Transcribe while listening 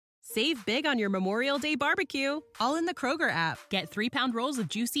Save big on your Memorial Day barbecue, all in the Kroger app. Get 3-pound rolls of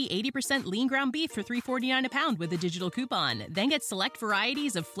juicy 80% lean ground beef for $3.49 a pound with a digital coupon. Then get select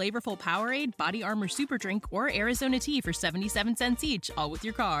varieties of flavorful Powerade, Body Armor Super Drink, or Arizona tea for 77 cents each, all with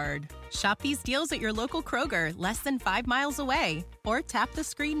your card. Shop these deals at your local Kroger, less than 5 miles away. Or tap the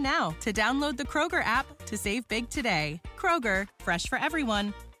screen now to download the Kroger app to save big today. Kroger, fresh for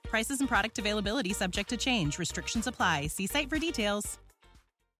everyone. Prices and product availability subject to change. Restrictions apply. See site for details.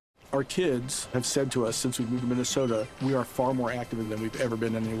 Our kids have said to us since we moved to Minnesota, we are far more active than we've ever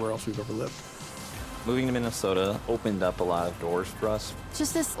been anywhere else we've ever lived. Moving to Minnesota opened up a lot of doors for us.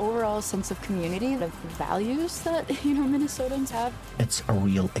 Just this overall sense of community, the values that, Minnesotans have. It's a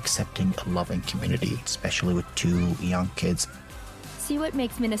real accepting, loving community, especially with 2 young kids. See what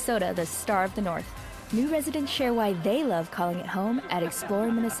makes Minnesota the star of the North. New residents share why they love calling it home at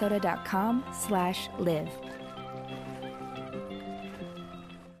exploreminnesota.com/live.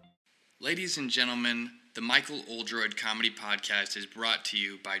 Ladies and gentlemen, the Michael Oldroyd Comedy Podcast is brought to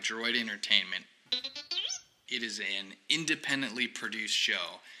you by Droid Entertainment. It is an independently produced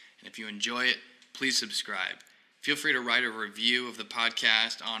show, and if you enjoy it, please subscribe. Feel free to write a review of the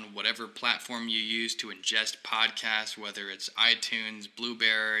podcast on whatever platform you use to ingest podcasts, whether it's iTunes,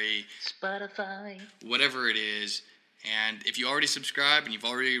 Blueberry, Spotify, whatever it is. And if you already subscribe and you've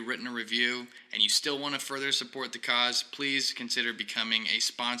already written a review and you still want to further support the cause, please consider becoming a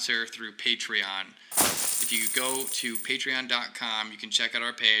sponsor through Patreon. If you go to patreon.com, you can check out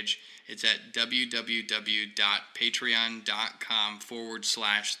our page. It's at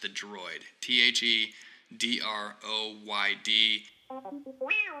www.patreon.com/thedroid. THEDROYD.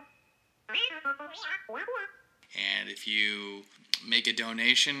 And if you make a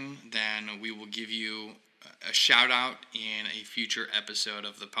donation, then we will give you a shout out in a future episode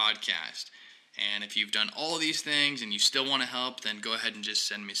of the podcast. And if you've done all of these things and you still want to help, then go ahead and just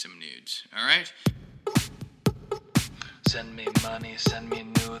send me some nudes. All right? Send me money, send me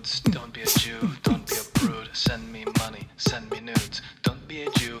nudes. Don't be a Jew, don't be a prude. Send me money, send me nudes. Don't be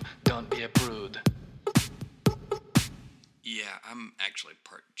a Jew, don't be a prude. Yeah, I'm actually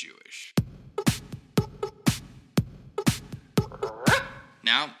part Jewish.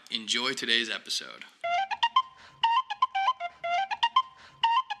 Now, enjoy today's episode.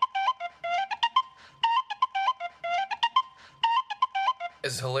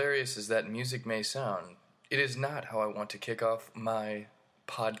 As hilarious as that music may sound, it is not how I want to kick off my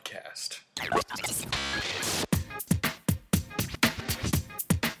podcast.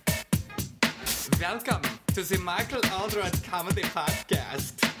 Welcome to the Michael Oldroyd Comedy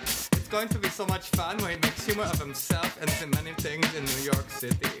Podcast. It's going to be so much fun where he makes humor of himself and the many things in New York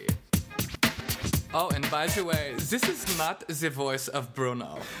City. Oh, and by the way, this is not the voice of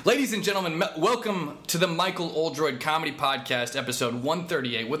Bruno. Ladies and gentlemen, welcome to the Michael Oldroyd Comedy Podcast, episode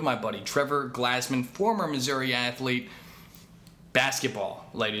 138, with my buddy Trevor Glassman, former Missouri athlete. Basketball,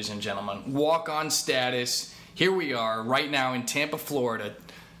 ladies and gentlemen. Walk-on status. Here we are, right now in Tampa, Florida,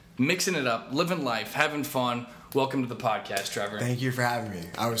 mixing it up, living life, having fun. Welcome to the podcast, Trevor. Thank you for having me.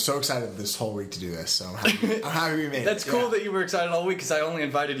 I was so excited this whole week to do this, so I'm happy we made it. That's cool that you were excited all week, because I only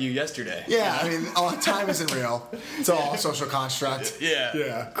invited you yesterday. Yeah, I mean, time isn't real. It's all a social construct.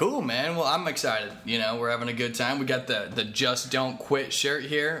 Yeah. Cool, man. Well, I'm excited. We're having a good time. We got the Just Don't Quit shirt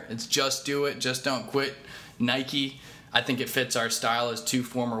here. It's Just Do It, Just Don't Quit. Nike. I think it fits our style as 2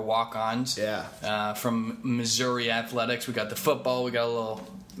 former walk-ons. Yeah. From Missouri Athletics. We got the football. We got a little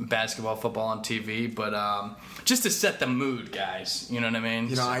basketball, football on TV, but just to set the mood, guys. You know what I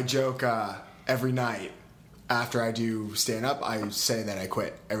mean? I joke every night after I do stand-up, I say that I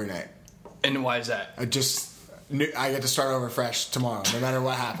quit every night. And why is that? I get to start over fresh tomorrow, no matter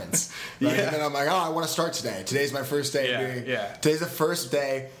what happens. Right? Yeah. And then I'm like, I want to start today. Today's my first day. Today's the first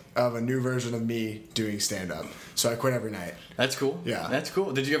day of a new version of me doing stand-up. So I quit every night. That's cool. Yeah. That's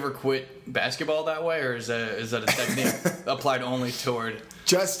cool. Did you ever quit basketball that way, or is that a technique applied only toward...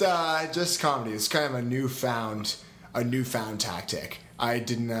 Just comedy. It's kind of a newfound tactic. I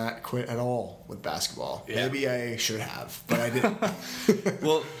did not quit at all with basketball. Yeah. Maybe I should have, but I didn't.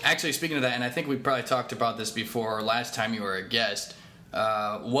 Well, actually, speaking of that, and I think we probably talked about this before last time you were a guest.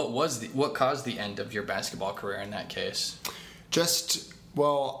 What caused the end of your basketball career in that case?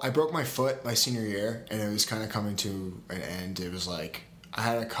 I broke my foot my senior year, and it was kind of coming to an end. It was like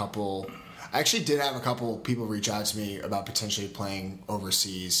I actually did have a couple people reach out to me about potentially playing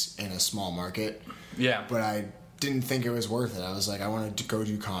overseas in a small market. Yeah. But I didn't think it was worth it. I was like, I wanted to go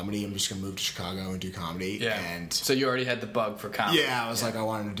do comedy. I'm just going to move to Chicago and do comedy. Yeah. And so you already had the bug for comedy. Yeah, I was like, I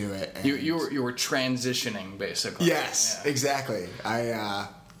wanted to do it. And you were transitioning, basically. Yes, exactly. I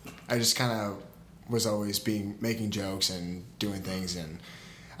just kind of was always making jokes and doing things, and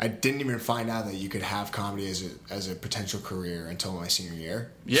I didn't even find out that you could have comedy as a potential career until my senior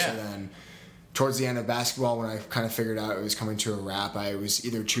year. Yeah. So then, towards the end of basketball, when I kind of figured out it was coming to a wrap, I was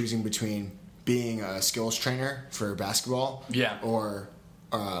either choosing between being a skills trainer for basketball, or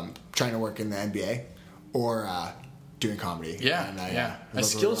trying to work in the NBA, or doing comedy. A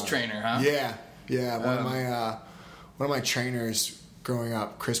skills trainer, huh? Yeah. One of my trainers growing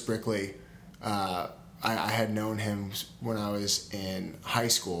up, Chris Brickley. I had known him when I was in high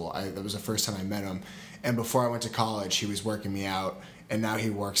school. That was the first time I met him. And before I went to college, he was working me out. And now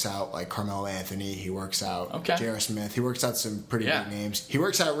he works out like Carmelo Anthony. He works out J.R. Smith. He works out some pretty big names. He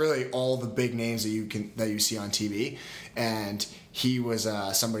works out really all the big names that you see on TV. And he was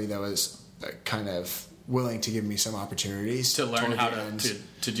somebody that was kind of willing to give me some opportunities to learn how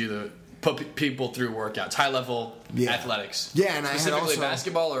to do put people through workouts, high level athletics. Yeah, and specifically I had also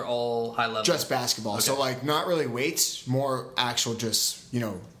basketball or all high level. Just basketball. Okay. So like not really weights, more actual just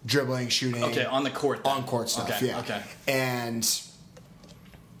dribbling, shooting. Okay, on the court. Then. On court stuff. Okay. Yeah. Okay. And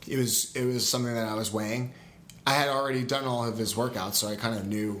it was something that I was weighing. I had already done all of his workouts, so I kind of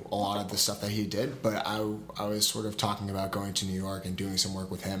knew a lot of the stuff that he did. But I was sort of talking about going to New York and doing some work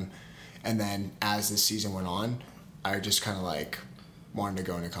with him. And then as the season went on, I just kind of like wanted to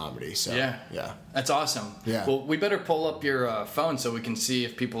go into comedy. So yeah, that's awesome. Yeah. Well, we better pull up your phone so we can see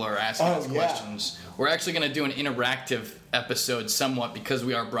if people are asking us questions. We're actually going to do an interactive episode somewhat because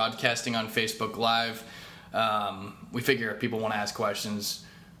we are broadcasting on Facebook Live. We figure if people want to ask questions,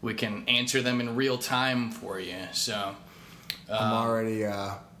 we can answer them in real time for you. So I'm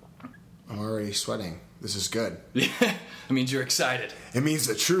already sweating. This is good. It means you're excited. It means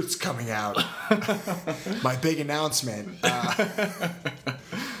the truth's coming out. My big announcement.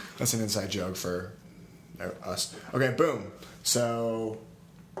 That's an inside joke for us. Okay, boom. So,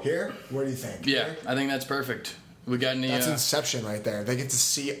 here? What do you think? Yeah, here? I think that's perfect. We got any? That's Inception right there. They get to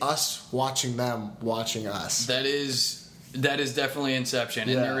see us watching them watching us. That is definitely Inception,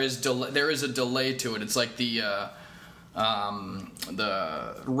 and there is a delay to it. It's like the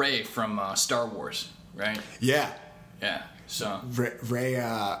Rey from Star Wars. Right? Yeah. Yeah. So Rey,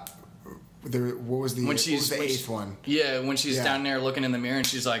 what was the eighth one? Yeah, when she's down there looking in the mirror and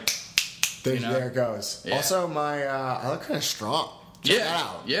she's like, there it goes. Yeah. Also, I look kind of strong. Check that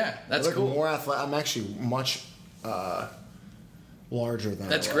out. Yeah, that's cool. More athletic. I'm actually much larger than.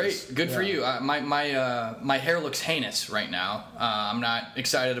 That's great. Good for you. My hair looks heinous right now. I'm not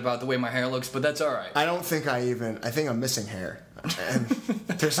excited about the way my hair looks, but that's all right. I think I'm missing hair. And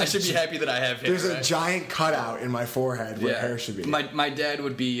I should be happy that I have hair. There's a giant cutout in my forehead where hair should be. My dad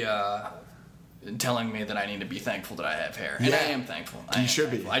would be telling me that I need to be thankful that I have hair, and I am thankful. You should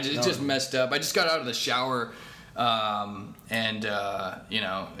be. I just messed up. I just got out of the shower, and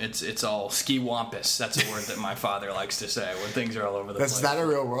it's all ski-wampus. That's a word that my father likes to say when things are all over the place. Is that a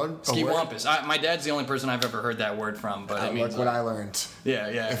real word? Ski-wampus. My dad's the only person I've ever heard that word from. But it means look what I learned.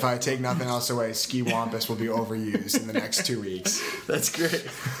 Yeah. If I take nothing else away, ski-wampus will be overused in the next 2 weeks. That's great.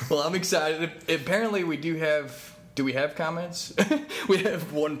 Well, I'm excited. Apparently, we do have. Do we have comments? We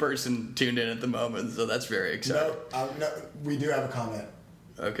have one person tuned in at the moment, so that's very exciting. No, we do have a comment.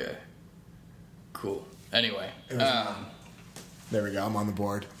 Okay. Cool. Anyway. There we go. I'm on the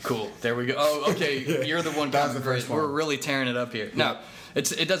board. Cool. There we go. Oh, okay. You're the one coming first. We're really tearing it up here. No,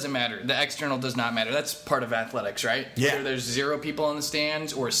 it doesn't matter. The external does not matter. That's part of athletics, right? Yeah. Whether there's 0 people in the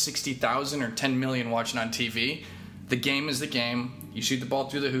stands or 60,000 or 10 million watching on TV, the game is the game. You shoot the ball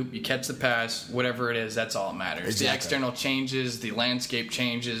through the hoop, you catch the pass, whatever it is, that's all that matters. Exactly. The external changes, the landscape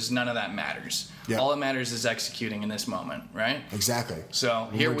changes, none of that matters. Yep. All that matters is executing in this moment, right? Exactly. So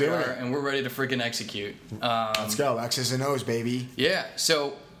here we are, and we're ready to freaking execute. Let's go. X's and O's, baby. Yeah.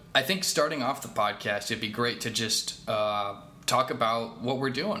 So I think starting off the podcast, it'd be great to just talk about what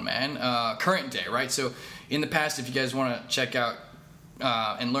we're doing, man. Current day, right? So in the past, if you guys want to check out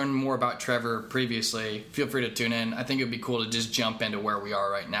and learn more about Trevor previously, feel free to tune in. I think it would be cool to just jump into where we are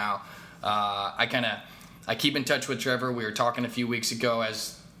right now. I keep in touch with Trevor. We were talking a few weeks ago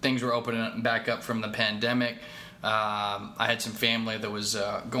as things were opening back up from the pandemic. I had some family that was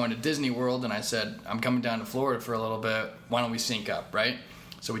going to Disney World, and I said, I'm coming down to Florida for a little bit. Why don't we sync up, right?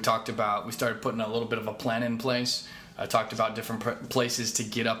 So we started putting a little bit of a plan in place. I talked about different places to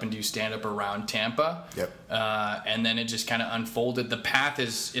get up and do stand-up around Tampa. Yep. And then it just kind of unfolded. The path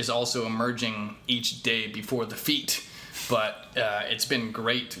is also emerging each day before the feet. But it's been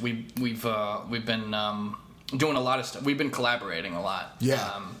great. We've been doing a lot of stuff. We've been collaborating a lot.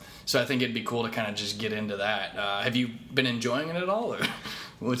 Yeah. So I think it'd be cool to kind of just get into that. Have you been enjoying it at all?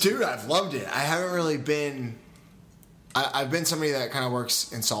 Dude, I've loved it. I haven't really been... I've been somebody that kind of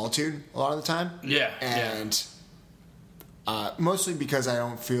works in solitude a lot of the time. Yeah. And... mostly because I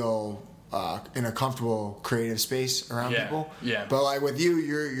don't feel in a comfortable creative space around people. Yeah. But like with you,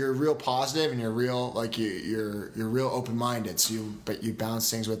 you're real positive and you're real like you're real open minded. So you bounce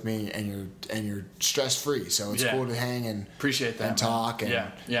things with me and you're stress free. So it's cool to hang and appreciate that and talk.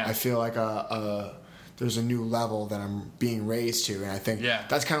 And yeah. I feel like there's a new level that I'm being raised to, and I think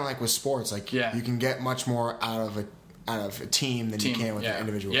that's kind of like with sports. Like you can get much more out of a team than you can with an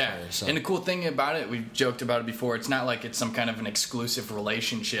individual player. So. And the cool thing about it, we've joked about it before, it's not like it's some kind of an exclusive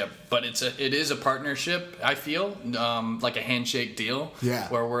relationship, but it is a partnership, I feel, like a handshake deal,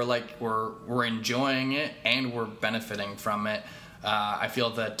 where we're enjoying it and we're benefiting from it. I feel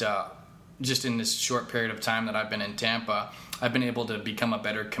that just in this short period of time that I've been in Tampa, I've been able to become a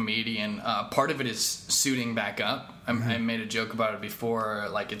better comedian. Part of it is suiting back up. I made a joke about it before,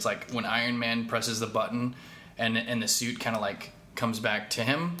 like it's like when Iron Man presses the button and the suit kind of like comes back to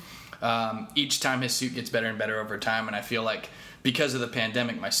him. Each time his suit gets better and better over time, and I feel like because of the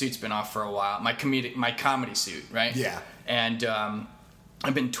pandemic, my suit's been off for a while. My comedy suit, right? Yeah. And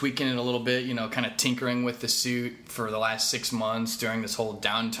I've been tweaking it a little bit, kind of tinkering with the suit for the last 6 months during this whole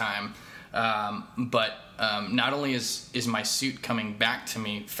downtime. But not only is my suit coming back to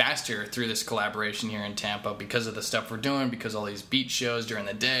me faster through this collaboration here in Tampa because of the stuff we're doing, because all these beat shows during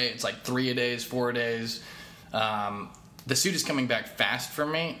the day, it's like 3 days, 4 days. The suit is coming back fast for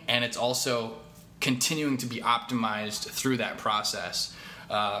me, and it's also continuing to be optimized through that process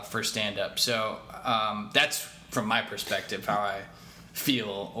for stand-up. So that's, from my perspective, how I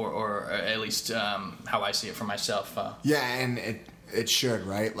feel, or at least how I see it for myself. Yeah, and it should,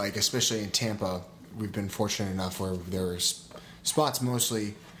 right? Like, especially in Tampa, we've been fortunate enough where there's spots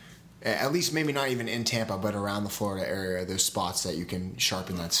mostly, at least maybe not even in Tampa, but around the Florida area, there's spots that you can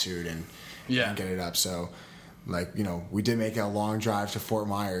sharpen that suit and get it up. So, like, we did make a long drive to Fort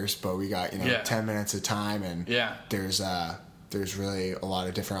Myers, but we got, 10 minutes of time, and there's really a lot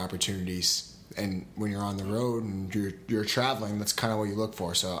of different opportunities. And when you're on the road and you're traveling, that's kind of what you look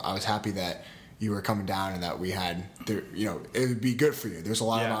for. So I was happy that you were coming down and that we had, it would be good for you. There's a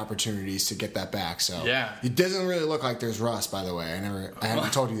lot of opportunities to get that back. So it doesn't really look like there's rust, by the way. I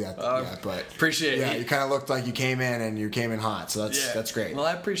haven't told you that yet, but appreciate it. Yeah, you kind of looked like you came in and you came in hot. So that's great. Well,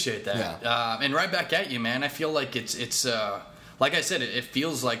 I appreciate that. Yeah. And right back at you, man. I feel like it's like I said, it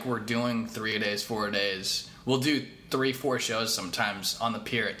feels like we're doing 3 days, 4 days. We'll do 3-4 shows sometimes on the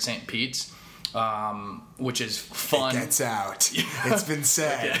pier at St. Pete's. Which is fun. It gets out. It's been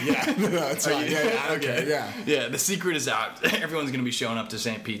said. Okay. Yeah. No, it's fine. Yeah. The secret is out. Everyone's going to be showing up to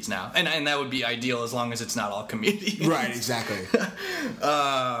St. Pete's now. And that would be ideal as long as it's not all comedians. Right, exactly.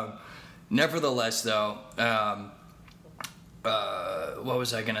 Nevertheless, though, what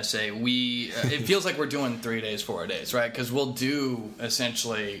was I going to say? It feels like we're doing 3 days, 4 days, right? Because we'll do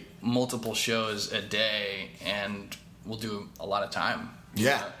essentially multiple shows a day, and we'll do a lot of time.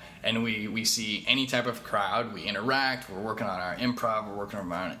 Yeah. And we see any type of crowd, we interact, we're working on our improv, we're working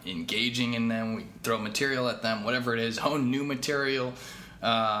on engaging in them, we throw material at them, whatever it is, hone new material.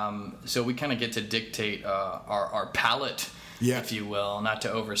 So we kind of get to dictate our palette, if you will, not to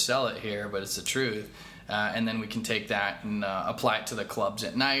oversell it here, but it's the truth. And then we can take that and apply it to the clubs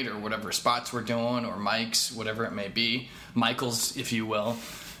at night or whatever spots we're doing, or mics, whatever it may be. Michaels, if you will.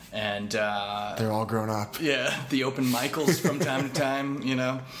 And they're all grown up. Yeah, the open Michaels from time to time,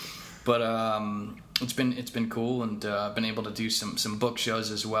 But it's been cool, and I've been able to do some book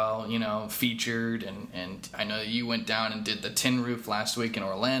shows as well, featured, and I know you went down and did the Tin Roof last week in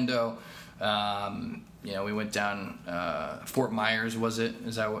Orlando. We went down Fort Myers, was it?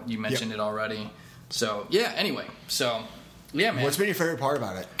 Is that what you mentioned it already? So anyway, yeah, man. What's been your favorite part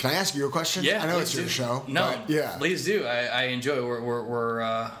about it? Can I ask you a question? Yeah, I know it's your show. No, but please do. I enjoy it.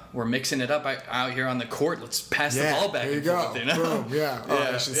 We're mixing it up out here on the court. Let's pass the ball back. There you go. Boom. Yeah.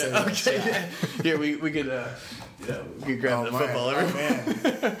 Oh, I should say that. Okay. Yeah, we could. We could grab the football.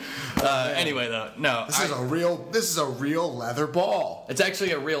 Man. Anyway, though, no. This is a real leather ball. It's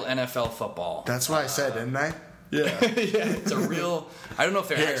actually a real NFL football. That's what I said, didn't I? Yeah. It's a real. I don't know if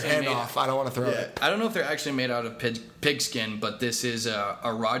they're actually hand off. I don't want to throw it. I don't know if they're actually made out of pigskin, but this is a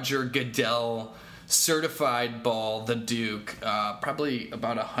Roger Goodell certified ball, the Duke. Probably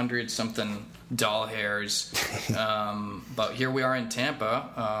about 100-something doll hairs. But here we are in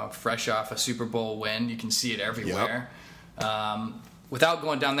Tampa, fresh off a Super Bowl win. You can see it everywhere. Yep. Without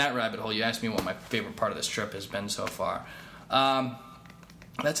going down that rabbit hole, you asked me what my favorite part of this trip has been so far.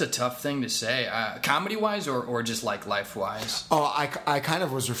 That's a tough thing to say. Comedy-wise or just like life-wise? Oh, I kind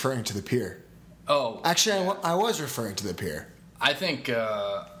of was referring to the pier. Oh. Actually, I was referring to the pier. I think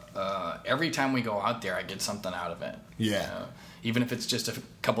every time we go out there, I get something out of it. Yeah. even if it's just a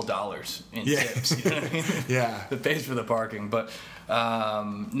couple dollars in tips. You know what I mean? Yeah. That pays for the parking. But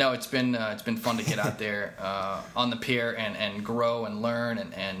no, it's been fun to get out there on the pier and grow and learn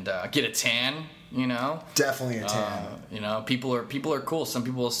and get a tan. You know, definitely a tan. You know, people are cool. Some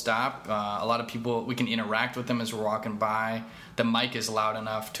people will stop. A lot of people, we can interact with them as we're walking by. The mic is loud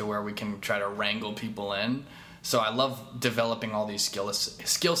enough to where we can try to wrangle people in. So I love developing all these skill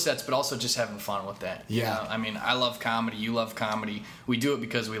sets, but also just having fun with that. Yeah. You know? I mean, I love comedy. You love comedy. We do it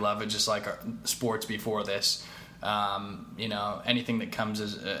because we love it, just like our sports before this. You know, anything that comes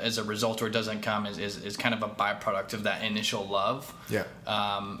as a result or doesn't come is kind of a byproduct of that initial love. Yeah.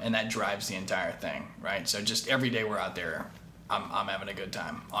 And that drives the entire thing, right? So just every day we're out there, I'm having a good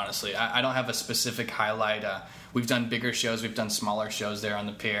time, honestly. I don't have a specific highlight. We've done bigger shows. We've done smaller shows there on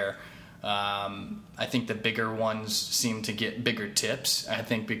the pier. I think the bigger ones seem to get bigger tips, I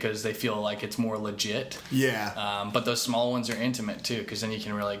think, because they feel like it's more legit. Yeah. But those small ones are intimate, too, because then you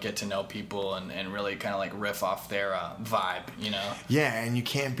can really get to know people and really kind of, like, riff off their vibe, you know? Yeah, and you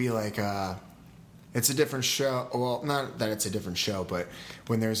can't be like, it's a different show. Well, not that it's a different show, but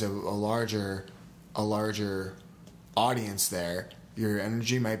when there's a larger audience there, your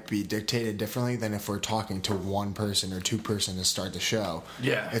energy might be dictated differently than if we're talking to one person or two person to start the show.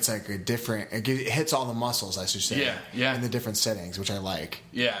 Yeah. It's like it hits all the muscles, I should say. Yeah. In the different settings, which I like.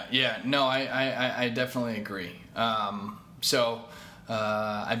 Yeah. No, I definitely agree. So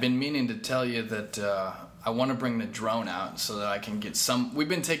I've been meaning to tell you that I want to bring the drone out so that I can get some... We've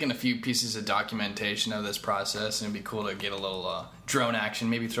been taking a few pieces of documentation of this process, and it'd be cool to get a little drone action,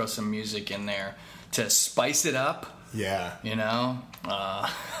 maybe throw some music in there to spice it up. Yeah. You know?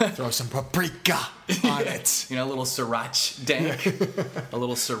 Throw some paprika on it. You know, a little sriracha dank. A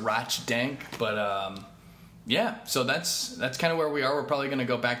little sriracha dank. But, yeah, so that's kind of where we are. We're probably going to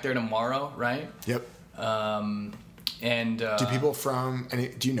go back there tomorrow, right? Yep. Do people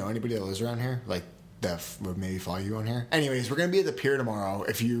do you know anybody that lives around here? Like, that would maybe follow you on here? Anyways, we're going to be at the pier tomorrow.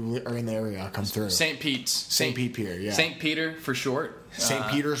 If you are in the area, come through. St. Pete's. St. Pete Pier, yeah. St. Peter, for short. St.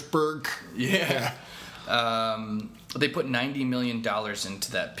 Petersburg. Yeah. They put $90 million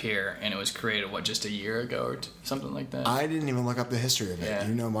into that pier, and it was created, just a year ago or something like that? I didn't even look up the history of it. Yeah.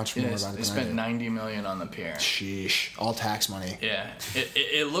 You know much more about it than I do. They spent $90 million on the pier. Sheesh. All tax money. Yeah.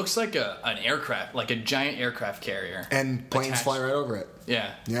 It looks like an aircraft, like a giant aircraft carrier. And planes fly right over it.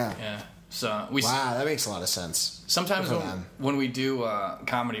 Yeah. Yeah. So wow, that makes a lot of sense. Sometimes when we do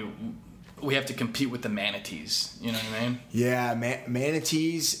comedy, we have to compete with the manatees. You know what I mean? Yeah,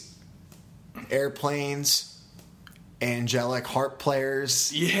 manatees, airplanes, angelic harp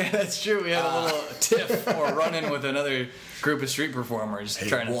players. Yeah, that's true. We had a little tiff or run-in with another group of street performers.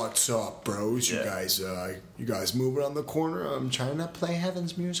 Hey, what's up, bros? Yeah. You guys moving on the corner? I'm trying to play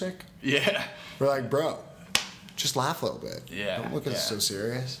Heaven's music. Yeah. We're like, bro, just laugh a little bit. Yeah. Don't look at us so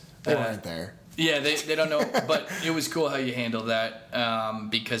serious. They weren't there. Yeah, they don't know. But it was cool how you handled that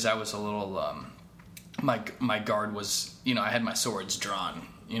because I was a little... my guard was... I had my swords drawn.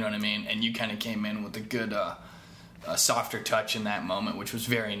 You know what I mean? And you kind of came in with a good... a softer touch in that moment, which was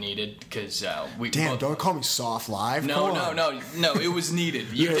very needed because we... Damn, don't call me soft live. No, it was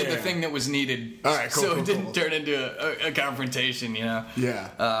needed. You did the thing that was needed. All right, cool. So it didn't turn into a confrontation,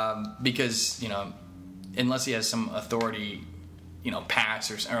 Yeah. Because, unless he has some authority...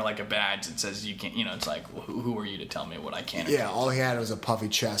 pass or like a badge that says you can't, it's like, who are you to tell me what I can? Yeah, all he had was a puffy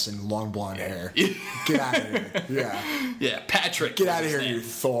chest and long blonde hair. Get out of here. Yeah. Yeah, Patrick. Get out of here, you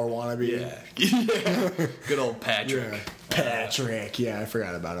Thor wannabe. Yeah. Good old Patrick. Yeah. Patrick. Yeah, I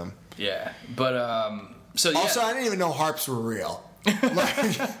forgot about him. Yeah. But, Also, I didn't even know harps were real.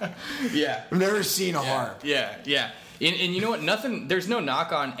 Yeah. I've never seen a harp. Yeah. And you know what? There's no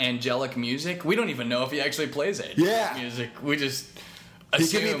knock on angelic music. We don't even know if he actually plays angelic music. We just he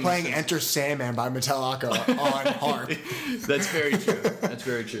could be playing Enter Sandman by Metallica on harp. That's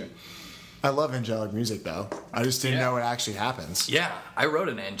very true. I love angelic music, though. I just didn't know it actually happens. Yeah, I wrote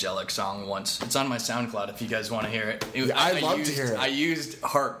an angelic song once. It's on my SoundCloud if you guys want to hear it. I'd love to hear it. I used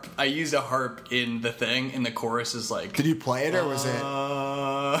harp. I used a harp in the thing, and the chorus is like... Did you play it, or was it...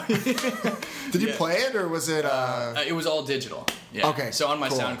 Did you play it, or was it... It was all digital. Yeah. Okay, so on my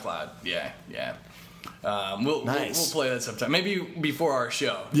cool. SoundCloud. Yeah. We'll nice. play that sometime. Maybe before our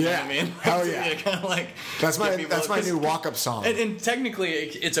show. Yeah. You know what I mean? Hell yeah. Kind of like that's my new walk-up song. And technically,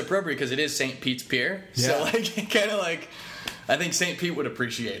 it's appropriate because it is St. Pete's Pier. Yeah. So kind of like, I think St. Pete would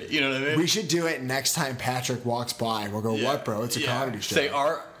appreciate it. You know what I mean? We should do it next time Patrick walks by. We'll go, what, bro? It's a comedy show. Say,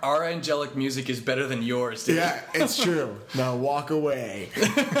 our angelic music is better than yours, dude. Yeah, it's true. Now walk away.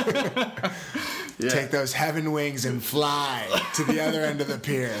 Take those heaven wings and fly to the other end of the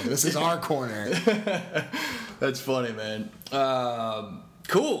pier. This is our corner. That's funny, man.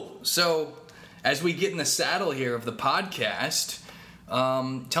 Cool. So, as we get in the saddle here of the podcast,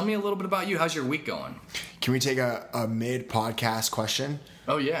 tell me a little bit about you. How's your week going? Can we take a mid-podcast question?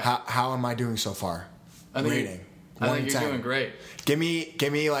 Oh, yeah. How am I doing so far? Rating. I think you're doing great. Give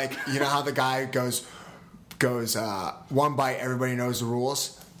me like, you know how the guy goes one bite, everybody knows the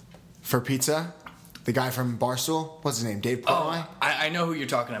rules for pizza? The guy from Barstool, what's his name? Dave Portnoy? Oh, I know who you're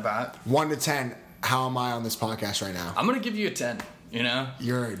talking about. 1 to 10, how am I on this podcast right now? I'm going to give you a 10, you know?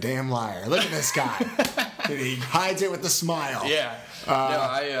 You're a damn liar. Look at this guy. He hides it with a smile. Yeah.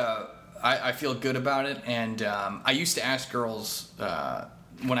 No, I feel good about it, and I used to ask girls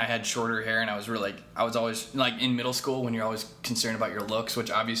when I had shorter hair, and I was always, like, in middle school when you're always concerned about your looks,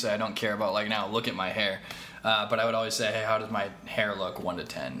 which obviously I don't care about, like, now, look at my hair. But I would always say, hey, how does my hair look 1 to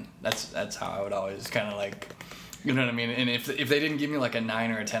 10? That's how I would always kind of like, you know what I mean? And if they didn't give me like a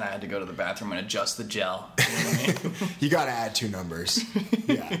 9 or a 10, I had to go to the bathroom and adjust the gel. You know what I mean? You got to add 2 numbers.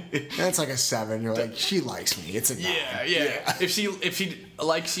 Yeah. That's like a 7. You're like, she likes me. It's a 9. Yeah. If she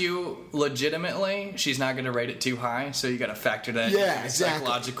likes you legitimately, she's not going to rate it too high. So you got to factor that into the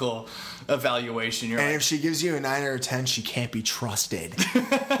psychological evaluation. And if she gives you a 9 or a 10, she can't be trusted.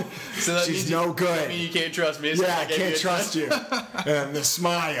 So that she's no good. I mean, you can't trust me. Yeah, I can't trust you. And the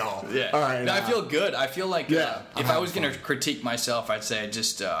smile. Yeah. All right. No, I feel good. I feel like if I was going to critique myself, I'd say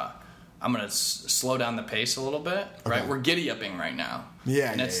just I'm going to slow down the pace a little bit. Right? Okay. We're giddy-upping right now.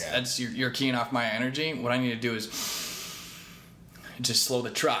 Yeah, and that's you're keying off my energy. What I need to do is just slow the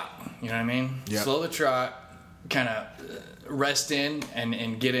trot. You know what I mean? Yep. Slow the trot, kind of rest in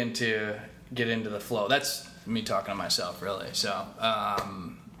and get into the flow. That's me talking to myself, really. So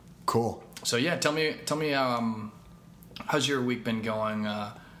cool. So yeah, tell me how's your week been going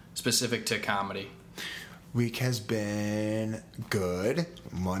specific to comedy? Week has been good.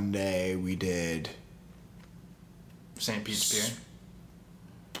 Monday we did St. Pete's Pier.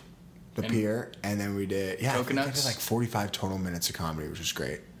 The pier, and then we did Coconuts? I did like 45 total minutes of comedy, which was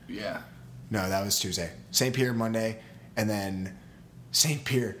great. Yeah. No, that was Tuesday. St. Peter Monday, and then St.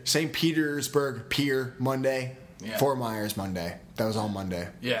 Petersburg Pier Monday. Yeah. Fort Myers Monday. That was all Monday.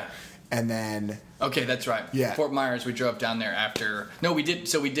 Yeah. And then okay, that's right. Yeah. Fort Myers, we drove down there after. No, we did.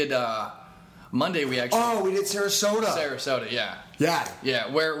 So we did. Monday we actually. Oh, we did Sarasota. Sarasota, yeah. Yeah.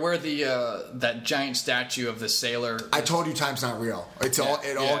 Yeah, where the that giant statue of the sailor. I told you time's not real. It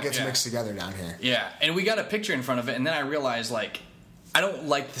all gets mixed together down here. Yeah, and we got a picture in front of it, and then I realized like I don't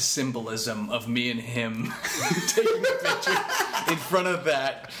like the symbolism of me and him taking a picture in front of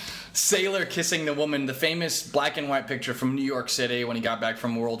that sailor kissing the woman, the famous black and white picture from New York City when he got back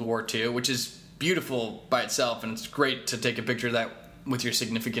from World War II, which is beautiful by itself, and it's great to take a picture of that with your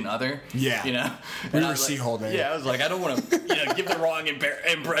significant other. Yeah. You know? We were sea holding. Yeah, I was like, I don't want to give the wrong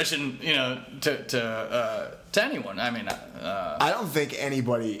impression, to anyone. I mean, I don't think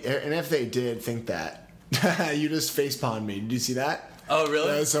anybody, and if they did think that, you just facepalmed me. Did you see that? Oh,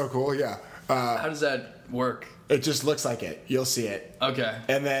 really? That was so cool, yeah. How does that work? It just looks like it. You'll see it. Okay.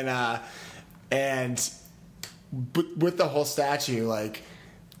 And then, with the whole statue,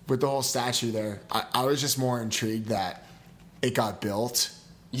 there, I was just more intrigued that it got built.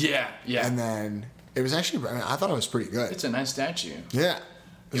 Yeah. And then it was actually, I thought it was pretty good. It's a nice statue. Yeah.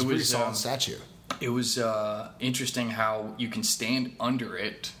 It was a pretty solid statue. It was interesting how you can stand under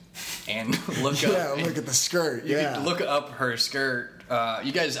it and look up. Yeah, look at the skirt. You could look up her skirt.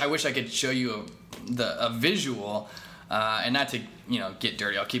 You guys, I wish I could show you a visual, and not to get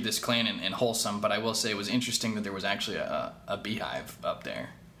dirty. I'll keep this clean and wholesome, but I will say it was interesting that there was actually a beehive up there.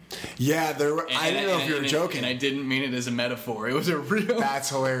 Yeah, I didn't know if you were joking. And I didn't mean it as a metaphor. It was a real... That's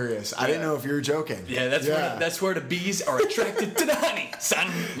hilarious. I didn't know if you were joking. Yeah, that's where the bees are attracted to the honey,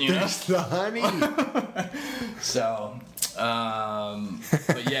 son. There's the honey. So,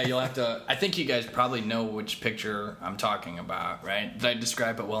 but yeah, you'll have to... I think you guys probably know which picture I'm talking about, right? Did I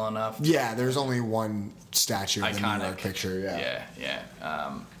describe it well enough? Yeah, there's only one statue in the Iconic. New York picture,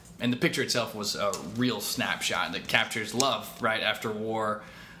 Yeah. And the picture itself was a real snapshot that captures love right after war.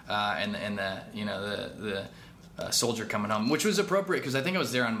 And the soldier coming home, which was appropriate because I think I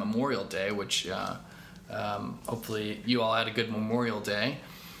was there on Memorial Day, which hopefully you all had a good Memorial Day.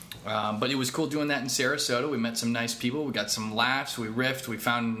 But it was cool doing that in Sarasota. We met some nice people. We got some laughs. We riffed. We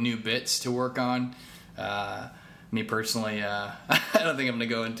found new bits to work on. Me personally, I don't think I'm going to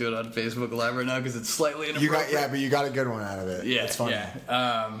go into it on Facebook Live right now because it's slightly inappropriate. But you got a good one out of it. Yeah, it's funny.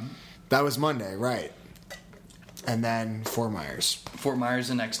 Yeah. That was Monday, right? And then Fort Myers. Fort Myers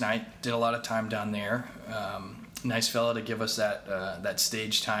the next night. Did a lot of time down there. Nice fella to give us that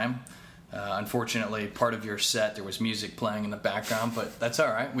stage time. Unfortunately, part of your set, there was music playing in the background, but that's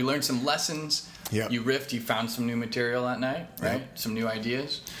all right. We learned some lessons. Yep. You riffed. You found some new material that night, right? Yep. Some new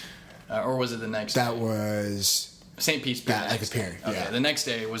ideas. Or was it the next That day? was St. Pete's Pier. at the pier. Okay. Yeah. The next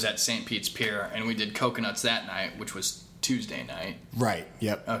day was at St. Pete's Pier, and we did Coconuts that night, which was Tuesday night. Right.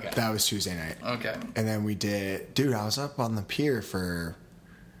 Yep. Okay. That was Tuesday night. Okay. And then we did. Dude, I was up on the pier for.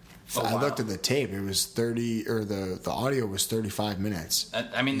 I looked at the tape. It was 30, or the audio was 35 minutes.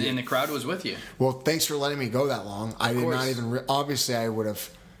 I mean, and the crowd was with you. Well, thanks for letting me go that long. I did not even. Obviously, I would have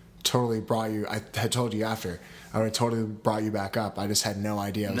totally brought you. I had told you after. I would have totally brought you back up. I just had no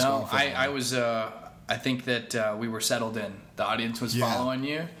idea. I was. I think that we were settled in. The audience was following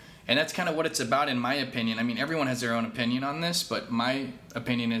you, and that's kind of what it's about, in my opinion. I mean, everyone has their own opinion on this, but my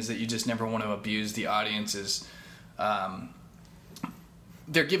opinion is that you just never want to abuse the audience's.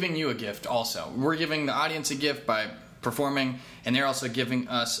 They're giving you a gift also. We're giving the audience a gift by performing, and they're also giving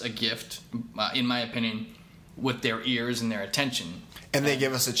us a gift, in my opinion, with their ears and their attention. And they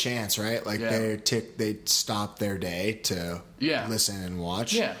give us a chance, right? Like they stop their day to listen and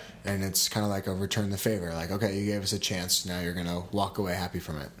watch. Yeah. And it's kind of like a return the favor. Like, okay, you gave us a chance. Now you're going to walk away happy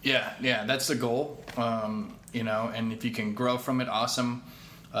from it. Yeah, that's the goal. And if you can grow from it, awesome.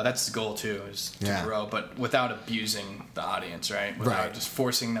 That's the goal too, is to grow, but without abusing the audience, right? Without just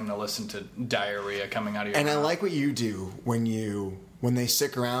forcing them to listen to diarrhea coming out of your mouth. And I like what you do when they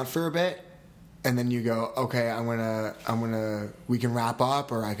stick around for a bit, and then you go, okay, we can wrap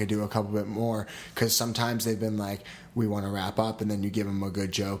up, or I could do a couple bit more, because sometimes they've been like, we want to wrap up, and then you give them a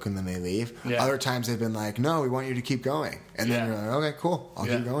good joke, and then they leave. Yeah. Other times they've been like, no, we want you to keep going, and then you're like, okay, cool, I'll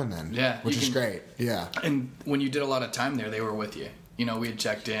keep going then. Yeah, which is great. Yeah. And when you did a lot of time there, they were with you. You know, we had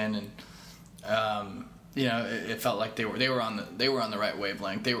checked in, and it felt like they were on the right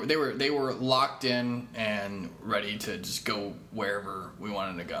wavelength. They were locked in and ready to just go wherever we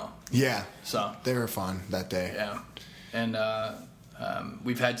wanted to go. Yeah. So they were fun that day. Yeah, and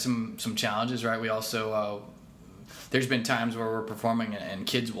we've had some challenges, right? We also there's been times where we're performing and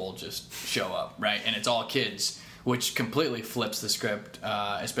kids will just show up, right? And it's all kids, which completely flips the script,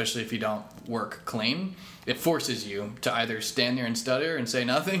 especially if you don't work clean. It forces you to either stand there and stutter and say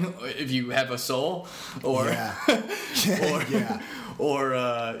nothing if you have a soul, or take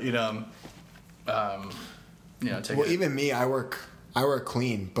well, even me, I work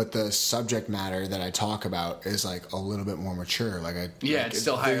clean, but the subject matter that I talk about is like a little bit more mature. It's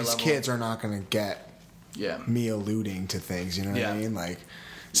still higher level. These kids are not going to get me alluding to things. You know what I mean? Like,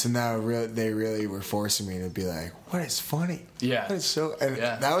 so now they really were forcing me to be like, what is funny? Yeah. What is so... And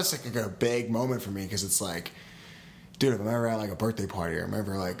that was like a big moment for me, because it's like, dude, if I'm ever at like a birthday party, or I'm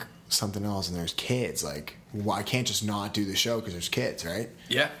ever like something else and there's kids, like, well, I can't just not do the show because there's kids, right?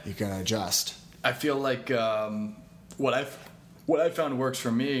 Yeah. You gotta adjust. I feel like what I found works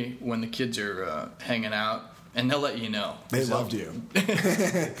for me when the kids are hanging out, and they'll let you know. They loved you.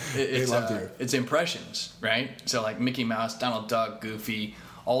 They loved you. It's impressions, right? So like Mickey Mouse, Donald Duck, Goofy,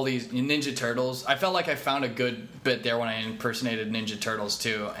 all these Ninja Turtles. I felt like I found a good bit there when I impersonated Ninja Turtles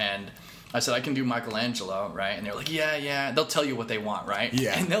too, and I said I can do Michelangelo, right? And they're like, yeah. They'll tell you what they want, right?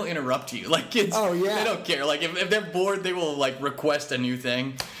 Yeah. And they'll interrupt you, like kids. Oh yeah. They don't care. Like if they're bored, they will like request a new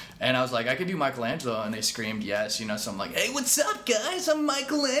thing. And I was like, I could do Michelangelo, and they screamed yes, So I'm like, hey, what's up, guys? I'm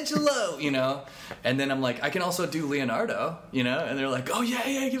Michelangelo, And then I'm like, I can also do Leonardo, And they're like, oh yeah.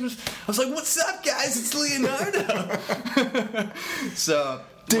 I was like, what's up, guys? It's Leonardo. So.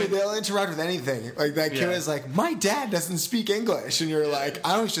 Dude, they'll interrupt with anything. Like, that kid is like, my dad doesn't speak English. And you're like,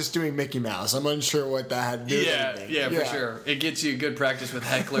 I was just doing Mickey Mouse. I'm unsure what that had to do with anything. Yeah, for sure. It gets you good practice with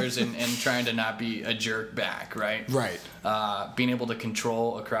hecklers and trying to not be a jerk back, right? Right. Being able to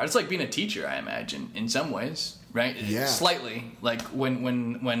control a crowd. It's like being a teacher, I imagine, in some ways, right? Yeah. Slightly. Like when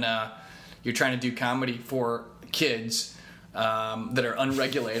you're trying to do comedy for kids that are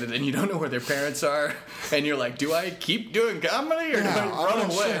unregulated and you don't know where their parents are, and you're like, do I keep doing comedy or do I run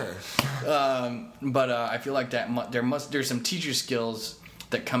away? Sure. But I feel like that there's some teacher skills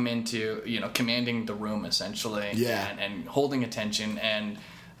that come into commanding the room essentially, and holding attention and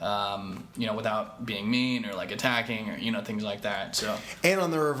without being mean or like attacking or things like that. So, and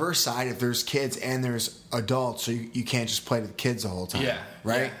on the reverse side, if there's kids and there's adults, so you can't just play to the kids the whole time.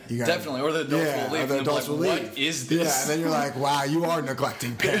 right? Yeah. Definitely. Or the adults will leave. The adults will leave. What is this? Yeah, and then you're like, wow, you are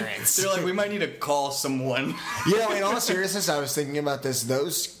neglecting parents. They're like, we might need to call someone. In all seriousness, I was thinking about this.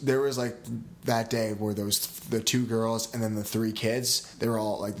 There was like that day where the 2 girls and then the 3 kids, they were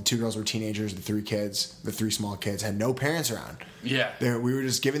all like, the 2 girls were teenagers, the 3 kids, the 3 small kids had no parents around. Yeah. We were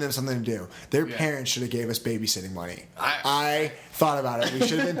just giving them something to do. Their parents should have gave us babysitting money. I thought about it. We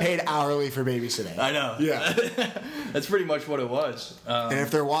should have been paid hourly for babysitting. I know. Yeah. That's pretty much what it was. And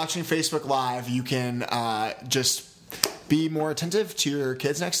if they're watching Facebook Live, you can just be more attentive to your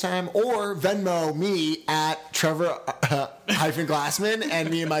kids next time, or Venmo me at Trevor-Glassman, and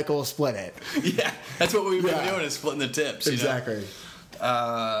me and Michael will split it. Yeah, that's what we've been doing, is splitting the tips. Exactly.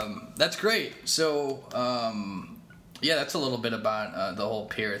 That's great. So, that's a little bit about the whole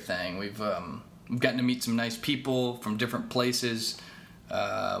peer thing. We've gotten to meet some nice people from different places.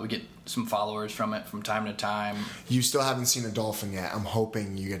 We get some followers from it from time to time. You still haven't seen a dolphin yet. I'm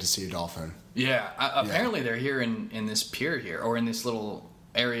hoping you get to see a dolphin. Yeah, apparently they're here in this pier here, or in this little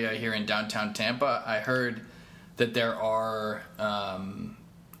area here in downtown Tampa. I heard that there are...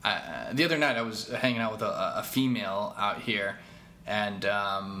 the other night I was hanging out with a female out here, and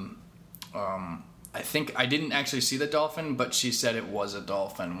I think I didn't actually see the dolphin, but she said it was a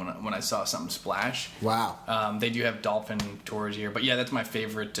dolphin when I saw something splash. Wow. They do have dolphin tours here, but yeah, that's my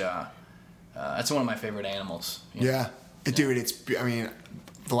favorite. That's one of my favorite animals. Yeah. Dude, I mean,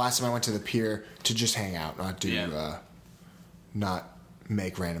 the last time I went to the pier to just hang out, not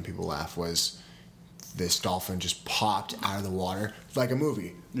make random people laugh, was this dolphin just popped out of the water like a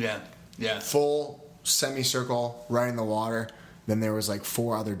movie. Yeah. Yeah. Full semicircle right in the water. Then there was like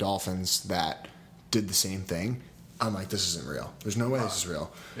 4 other dolphins that did the same thing. I'm like, this isn't real. There's no way this is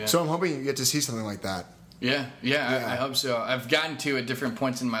real. Yeah. So I'm hoping you get to see something like that. Yeah. I hope so. I've gotten to at different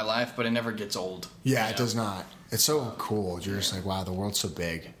points in my life, but it never gets old. Yeah, it does not. It's so cool. You're just like, wow, the world's so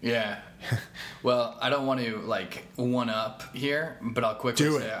big. Yeah. Well, I don't want to like one up here, but I'll quickly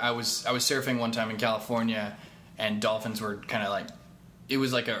say I was surfing one time in California, and dolphins were kind of like, it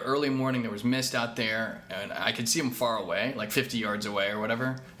was like an early morning. There was mist out there, and I could see them far away, like 50 yards away or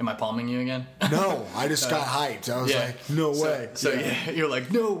whatever. Am I palming you again? No, I just got hyped. I was like, no way. So you're like,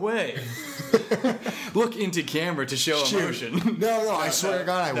 no way. Look into camera to show emotion. No, I swear to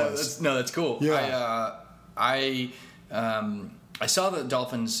God I was. That's cool. Yeah. I saw the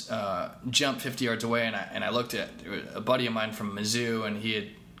dolphins jump 50 yards away, and I looked at a buddy of mine from Mizzou, and he had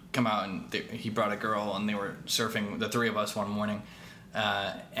come out, and he brought a girl, and they were surfing, the 3 of us, one morning.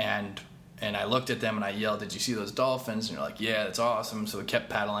 And I looked at them and I yelled, "Did you see those dolphins?" And they're like, "Yeah, that's awesome." So we kept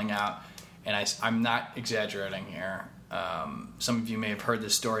paddling out, and I'm not exaggerating here. Some of you may have heard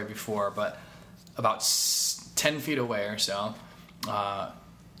this story before, but about 10 feet away or so,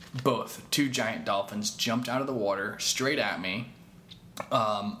 both 2 giant dolphins jumped out of the water straight at me,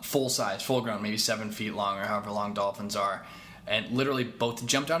 full size, full grown, maybe 7 feet long or however long dolphins are, and literally both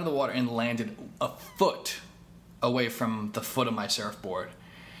jumped out of the water and landed a foot away from the foot of my surfboard.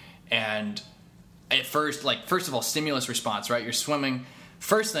 And at first of all, stimulus response, right? You're swimming.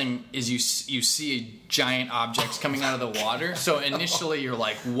 First thing is you see giant objects coming out of the water. So initially you're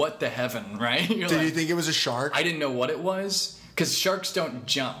like, what the heaven, right? Did you think it was a shark? I didn't know what it was, because sharks don't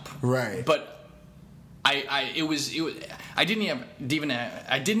jump. Right. But I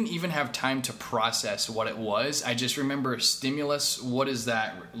didn't even have time to process what it was. I just remember stimulus. What is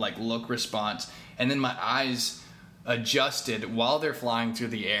that like look response? And then my eyes adjusted while they're flying through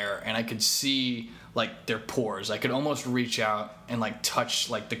the air, and I could see like their pores. I could almost reach out and like touch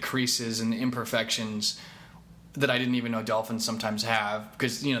like the creases and the imperfections that I didn't even know dolphins sometimes have,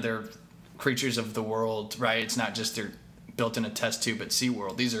 because they're creatures of the world, right? It's not just they're built in a test tube at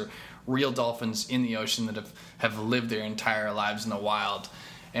SeaWorld. These are real dolphins in the ocean that have lived their entire lives in the wild,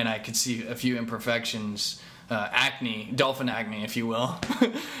 and I could see a few imperfections, dolphin acne, if you will.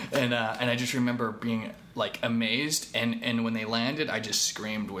 and I just remember being like amazed, and when they landed, I just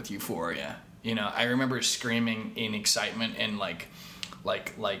screamed with euphoria. I remember screaming in excitement and like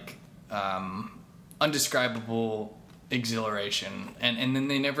undescribable exhilaration, and then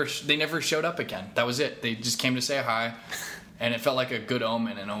they never showed up again. That was it. They just came to say hi, and it felt like a good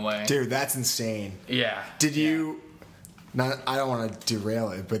omen in a way. Dude, that's insane. Yeah. Did you? I don't want to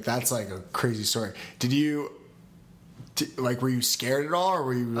derail it, but that's like a crazy story. Did you? Were you scared at all, or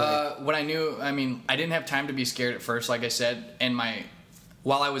were you like... When I knew, I didn't have time to be scared at first, like I said, and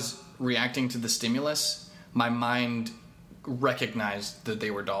while I was reacting to the stimulus, my mind recognized that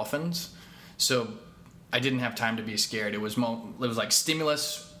they were dolphins, so I didn't have time to be scared. It was like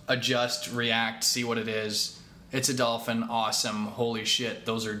stimulus, adjust, react, see what it is. It's a dolphin, awesome, holy shit,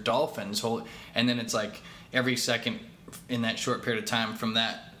 those are dolphins, and then it's like every second in that short period of time from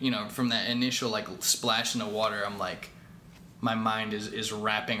that, from that initial like splash in the water, I'm like, my mind is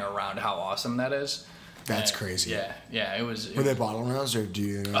wrapping around how awesome that is. That's crazy. Yeah, it was. Were they bottle rounds, or do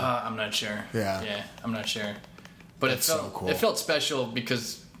you know? I'm not sure. Yeah, I'm not sure. But That's it felt so cool. It felt special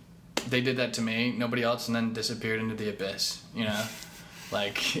because they did that to me, nobody else, and then disappeared into the abyss.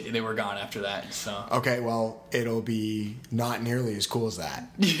 Like they were gone after that. So okay, well, it'll be not nearly as cool as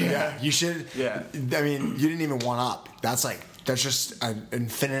that. Yeah, you should. Yeah, I mean, you didn't even one up. That's just an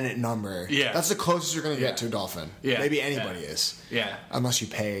infinite number. Yeah, that's the closest you're gonna get to a dolphin. Yeah, maybe anybody is. Yeah, unless you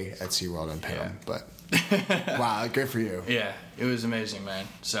pay at SeaWorld and pay them. But wow, good for you. Yeah, it was amazing, man.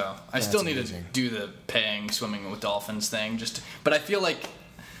 So I still need to do the paying swimming with dolphins thing. But I feel like,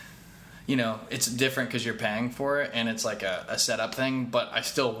 it's different because you're paying for it and it's like a setup thing. But I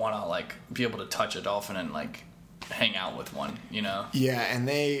still want to like be able to touch a dolphin and like hang out with one. Yeah, and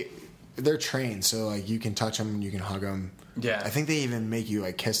they're trained, so like you can touch them and you can hug them. Yeah, I think they even make you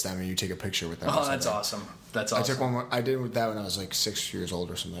like kiss them and you take a picture with them. Oh, that's awesome. That's awesome. I took one. I did that when I was like 6 years old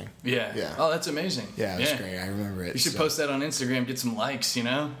or something. Yeah. Yeah. Oh, that's amazing. Yeah, it was great. I remember it. You should post that on Instagram. Get some likes.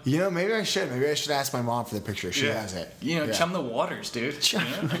 Maybe I should. Maybe I should ask my mom for the picture. She has it. Chum the waters, dude. Chum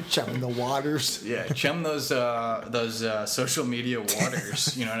the waters. Yeah, chum those social media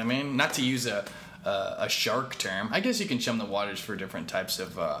waters. You know what I mean? Not to use a shark term. I guess you can chum the waters for different types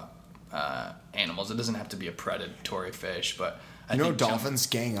of animals. It doesn't have to be a predatory fish, but. I think dolphins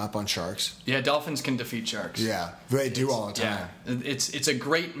gang up on sharks? Yeah, dolphins can defeat sharks. Yeah, they do all the time. Yeah, it's a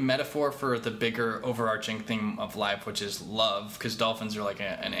great metaphor for the bigger overarching theme of life, which is love, because dolphins are like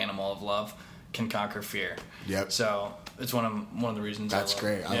an animal of love, can conquer fear. Yep. So it's one of the reasons. That's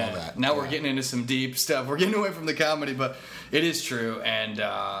great. I love that. Now we're getting into some deep stuff. We're getting away from the comedy, but it is true. And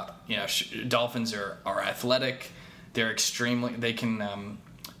dolphins are athletic. They're extremely. They can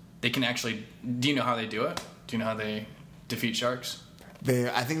actually. Do you know how they do it? Do you know how they defeat sharks?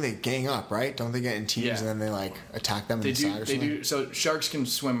 I think they gang up, right? Don't they get in teams and then they like attack them in the side or something? They do. So sharks can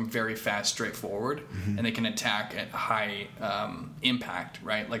swim very fast, straight forward, and they can attack at high impact,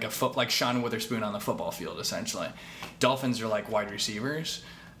 right? Like Sean Witherspoon on the football field, essentially. Dolphins are like wide receivers.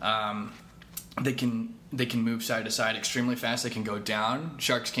 They can move side to side extremely fast. They can go down.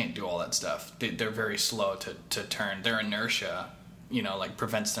 Sharks can't do all that stuff. They're very slow to turn. Their inertia,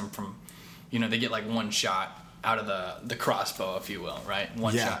 prevents them from, they get like one shot out of the crossbow, if you will, right?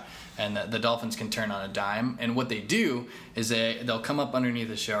 One shot. And the dolphins can turn on a dime. And what they do is they'll come up underneath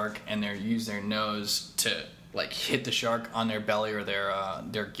the shark and they'll use their nose to like hit the shark on their belly or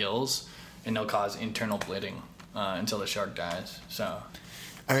their gills, and they'll cause internal bleeding until the shark dies. So,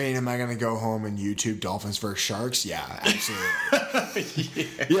 I mean, am I going to go home and YouTube dolphins versus sharks? Yeah, absolutely.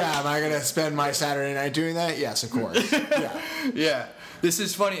 Yeah, am I going to spend my Saturday night doing that? Yes, of course. Yeah. This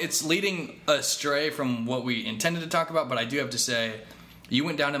is funny. It's leading astray from what we intended to talk about, but I do have to say, you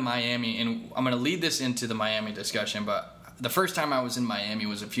went down to Miami, and I'm going to lead this into the Miami discussion, but the first time I was in Miami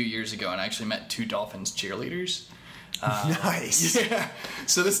was a few years ago, and I actually met 2 Dolphins cheerleaders. Nice. Yeah.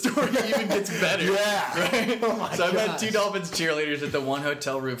 So the story even gets better. Yeah. Right? Oh my So I met 2 Dolphins cheerleaders at the one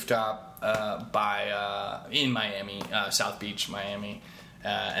hotel rooftop in Miami, South Beach, Miami.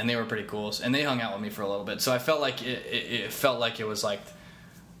 And they were pretty cool, and they hung out with me for a little bit. So I felt like it felt like it was like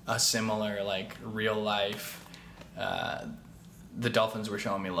a similar like real life. The Dolphins were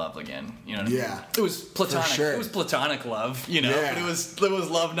showing me love again. You know what I mean? It was platonic. Sure. It was platonic love. But it was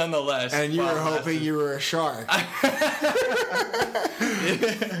love nonetheless. And you were hoping you were a shark.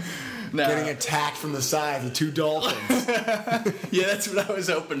 No. Getting attacked from the side with 2 dolphins. Yeah, that's what I was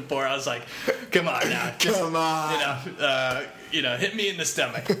hoping for. I was like, come on now. Come on. Hit me in the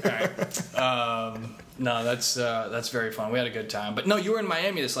stomach. All right. No, that's very fun. We had a good time. But no, you were in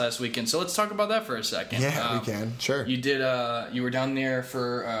Miami this last weekend, so let's talk about that for a second. Yeah, we can. Sure. You did. You were down there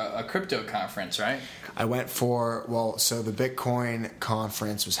for a crypto conference, right? I went so the Bitcoin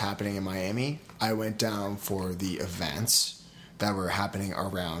conference was happening in Miami. I went down for the events that were happening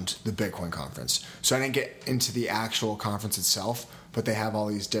around the Bitcoin conference. So I didn't get into the actual conference itself, but they have all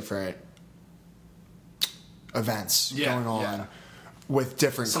these different events going on with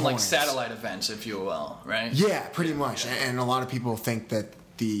different some coins. Like satellite events, if you will, right? Yeah, pretty much. And a lot of people think that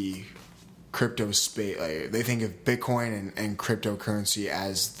the crypto space, they think of Bitcoin and cryptocurrency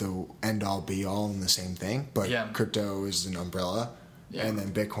as the end-all be-all in the same thing, but crypto is an umbrella, and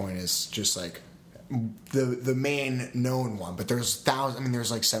then Bitcoin is just like the main known one, but there's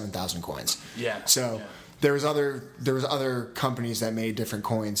there's like 7,000 coins. Yeah. So there was other companies that made different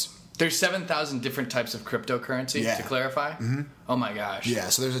coins. There's 7,000 different types of cryptocurrency, to clarify. Mm-hmm. Oh my gosh. Yeah,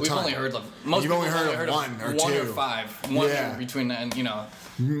 so there's a ton. We've only heard of most. You've only heard of one or 2. 1 or 5. One between that, and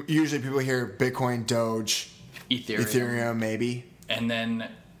Usually people hear Bitcoin, Doge, Ethereum, maybe. And then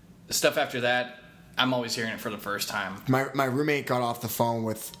the stuff after that, I'm always hearing it for the first time. My roommate got off the phone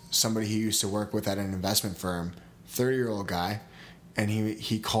with somebody he used to work with at an investment firm, 30-year-old guy, and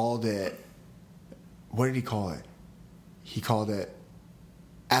he called it. What did he call it? He called it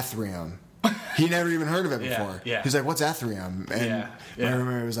Ethereum. He never even heard of it before. Yeah. He's like, "What's Ethereum?" And my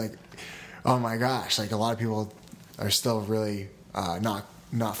roommate was like, "Oh my gosh!" Like a lot of people are still really not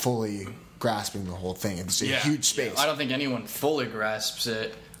fully grasping the whole thing. It's a huge space. I don't think anyone fully grasps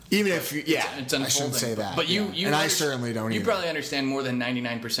it. Even if it's unfolding. I shouldn't say that. But you and I certainly don't. You probably understand more than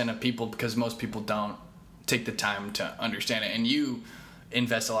 99% of people because most people don't take the time to understand it, and you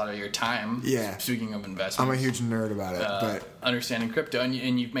invest a lot of your time. Yeah. Speaking of investments, I'm a huge nerd about it, but understanding crypto, and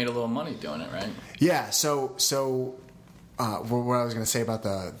you've made a little money doing it, right? Yeah. So what I was going to say about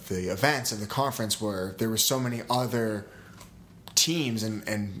the events and the conference were there were so many other teams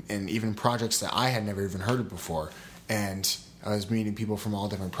and even projects that I had never even heard of before, and I was meeting people from all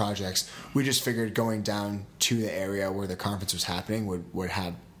different projects. We just figured going down to the area where the conference was happening would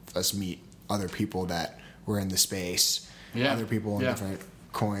have us meet other people that were in the space, other people in different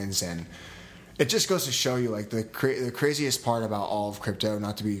coins, and it just goes to show you like the craziest part about all of crypto.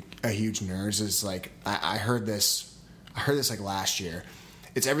 Not to be a huge nerd, is like I heard this like last year.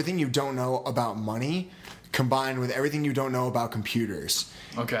 It's everything you don't know about money combined with everything you don't know about computers.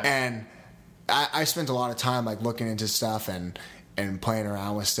 Okay. And I spent a lot of time like looking into stuff and playing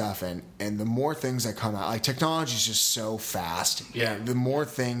around with stuff, and the more things that come out, like technology is just so fast. Yeah. The more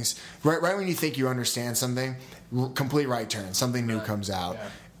things, right when you think you understand something, complete right turn, something new comes out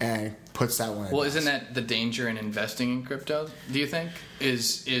and puts that one. Well, isn't that the danger in investing in crypto? Do you think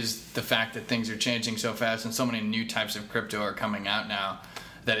is the fact that things are changing so fast and so many new types of crypto are coming out now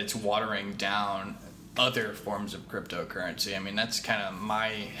that it's watering down other forms of cryptocurrency? I mean, that's kind of my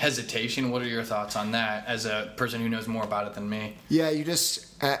hesitation. What are your thoughts on that as a person who knows more about it than me? Yeah, you just...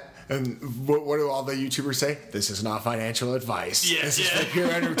 and what do all the YouTubers say? This is not financial advice. This is for pure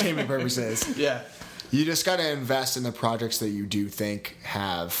entertainment purposes. Yeah. You just got to invest in the projects that you do think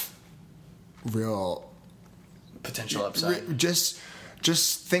have real... potential upside. Just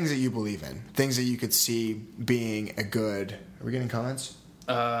things that you believe in. Things that you could see being a good... Are we getting comments?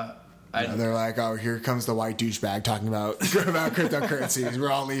 They're like, "Oh, here comes the white douchebag talking about cryptocurrencies. We're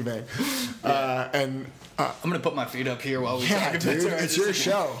all leaving." I'm gonna put my feet up here while we talk. Dude, it's your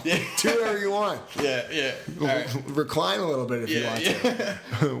show. Do whatever you want. Yeah. All right. Recline a little bit if you want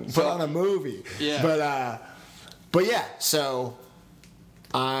to. Put on a movie. Yeah. But yeah. So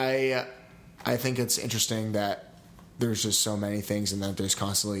I think it's interesting that there's just so many things, and that there's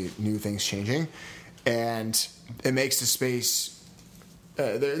constantly new things changing, and it makes the space.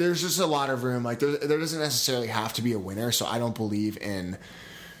 There's just a lot of room. Like there doesn't necessarily have to be a winner, so I don't believe in.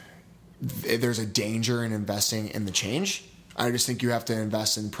 There's a danger in investing in the change. I just think you have to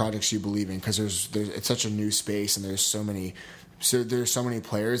invest in projects you believe in because it's such a new space, and there's so many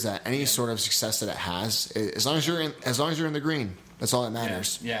players that any sort of success that it has, as long as you're in the green, that's all that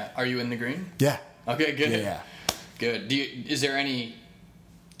matters. Yeah. Are you in the green? Yeah. Okay. Good. Yeah. Good. Is there any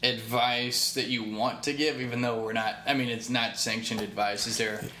advice that you want to give, even though we're not, I mean, it's not sanctioned advice? Is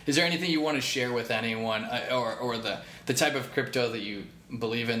there anything you want to share with anyone, or the type of crypto that you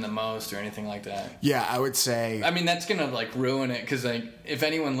believe in the most, or anything like that? Yeah, I would say, I mean, that's gonna like ruin it, because like if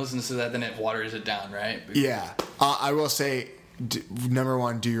anyone listens to that, then it waters it down, right? Yeah. I will say, number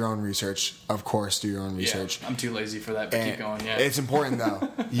one, do your own research. Of course, do your own research. I'm too lazy for that, but keep going. Yeah, it's important though.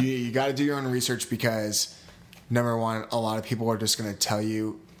 you got to do your own research, because number one, a lot of people are just going to tell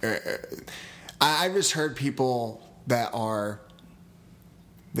you. I've just heard people that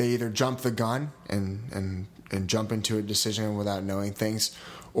they either jump the gun and jump into a decision without knowing things,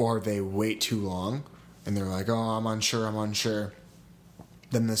 or they wait too long and they're like, "Oh, I'm unsure."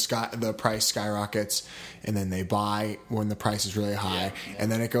 Then the price skyrockets, and then they buy when the price is really high,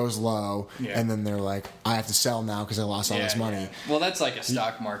 and then it goes low, and then they're like, "I have to sell now because I lost all this money." Yeah. Well, that's like a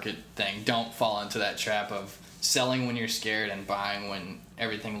stock market thing. Don't fall into that trap of selling when you're scared and buying when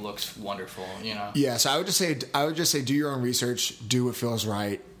everything looks wonderful, you know? Yeah, so I would just say do your own research, do what feels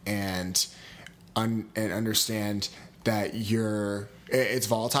right, and understand that it's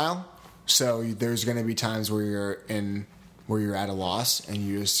volatile. So there's going to be times where you're at a loss, and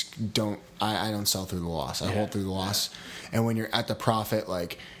you just don't. I don't sell through the loss. I hold through the loss. And when you're at the profit,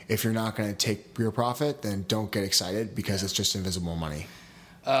 like if you're not going to take your profit, then don't get excited, because it's just invisible money.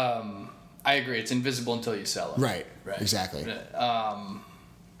 I agree. It's invisible until you sell it. Right. Exactly.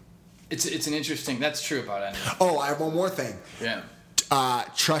 It's an interesting. That's true about anything. Oh, I have one more thing. Yeah.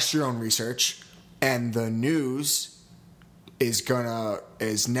 Trust your own research, and the news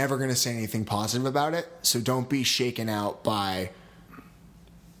is never gonna say anything positive about it. So don't be shaken out by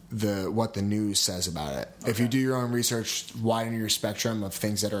what the news says about it. Okay. If you do your own research, widen your spectrum of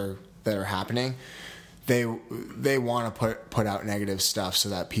things that are happening. They want to put out negative stuff so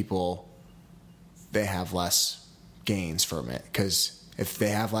that they have less gains from it. Because if they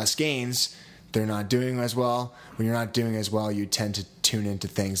have less gains, they're not doing as well. When you're not doing as well, you tend to tune into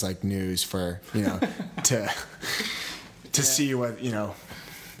things like news for to see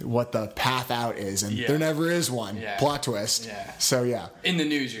what the path out is, and there never is one. Plot twist. So in the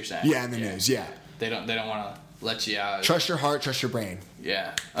news, you're saying. In the news. They don't want to let you out. Trust your heart, trust your brain.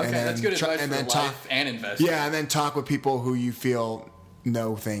 Okay, that's good advice for life and investing. And then talk with people who you feel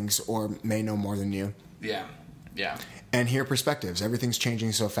know things or may know more than you. And hear perspectives. Everything's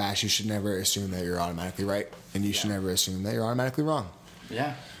changing so fast. You should never assume that you're automatically right, and you should never assume that you're automatically wrong.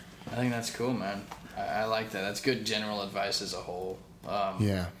 I think that's cool, man. I like that. That's good general advice as a whole.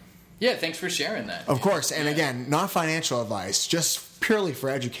 Thanks for sharing that. Of course, and again, not financial advice, just purely for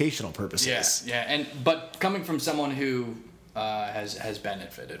educational purposes. But coming from someone who has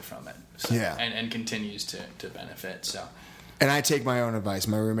benefited from it, and continues to benefit. So, and I take my own advice.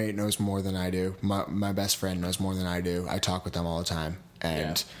 My roommate knows more than I do. My best friend knows more than I do. I talk with them all the time,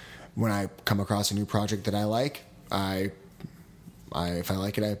 and when I come across a new project that I like, if I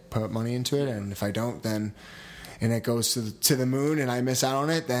like it, I put money into it, and if I don't, then and it goes to the moon and I miss out on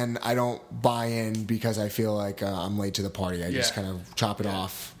it, then I don't buy in because I feel like I'm late to the party. I just kind of chop it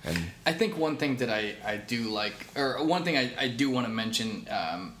off. And I think one thing that I do like, or one thing I do want to mention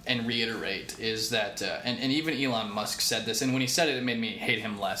and reiterate is that, and even Elon Musk said this, and when he said it, it made me hate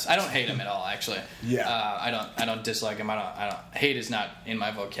him less. I don't hate him at all, actually. I don't dislike him. I don't. Hate is not in my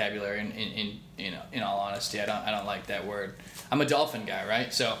vocabulary. In all honesty, I don't like that word. I'm a dolphin guy,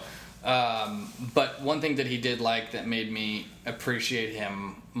 right? So. But one thing that he did like that made me appreciate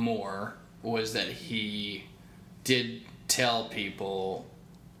him more was that he did tell people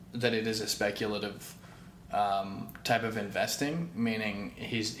that it is a speculative type of investing, meaning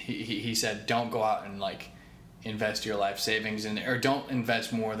he said don't go out and invest your life savings or don't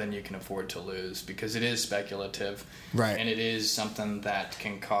invest more than you can afford to lose, because it is speculative, right? And it is something that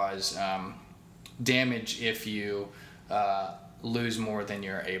can cause damage if you lose more than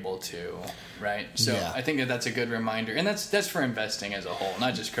you're able to, right? So I think that's a good reminder, and that's for investing as a whole,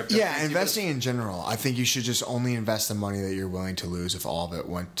 not just crypto. Investing in general. I think you should just only invest the money that you're willing to lose. If all of it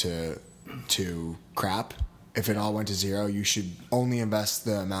went to crap, if it all went to zero, you should only invest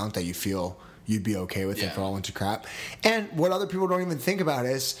the amount that you feel you'd be okay with if it all went to crap. And what other people don't even think about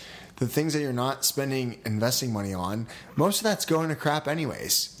is the things that you're not investing money on, most of that's going to crap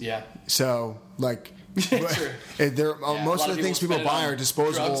anyways. So most of the things people buy are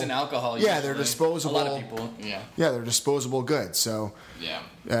disposable. Drugs and alcohol. They're disposable. A lot of people. They're disposable goods. So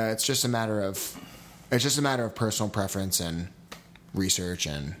it's just a matter of personal preference and research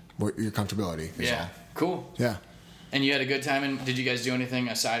and your comfortability. Cool. Yeah. And you had a good time. And did you guys do anything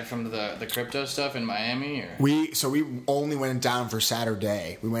aside from the crypto stuff in Miami? Or? We only went down for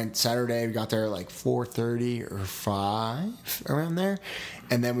Saturday. We went Saturday. We got there at 4:30 or 5 around there,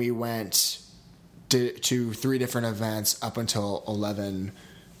 and then we went to 3 different events up until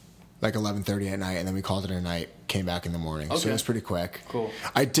 11:30 at night, and then we called it a night, came back in the morning. So it was pretty quick. Cool.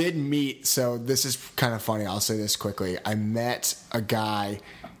 I did meet, so this is kind of funny, I'll say this quickly. I met a guy,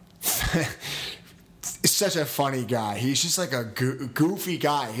 such a funny guy. He's just like a goofy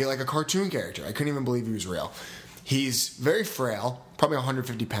guy. He's like a cartoon character. I couldn't even believe he was real. He's very frail, probably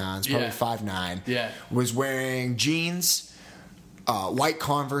 150 pounds, probably 5'9". Was wearing jeans, white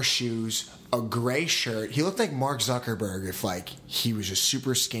Converse shoes, a gray shirt. He looked like Mark Zuckerberg if he was just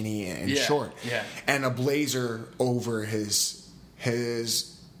super skinny and short. And a blazer over his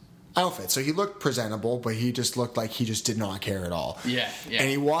outfit. So he looked presentable, but he just looked like he just did not care at all. And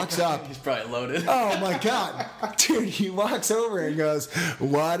he walks up. He's probably loaded. Oh my God. Dude, he walks over and goes,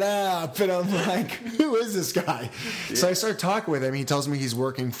 "What up?" And I'm like, who is this guy? So I start talking with him. He tells me he's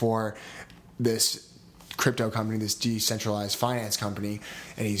working for this crypto company, this decentralized finance company,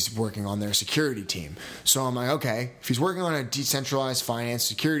 and he's working on their security team. So I'm like, okay, if he's working on a decentralized finance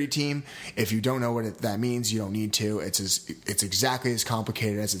security team, if you don't know what that means, you don't need to. It's exactly as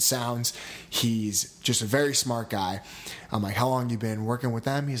complicated as it sounds. He's just a very smart guy. I'm like, how long have you been working with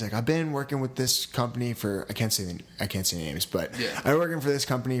them? He's like, I've been working with this company for I can't say names, but I've been working for this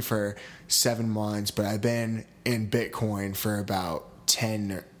company for 7 months, but I've been in Bitcoin for about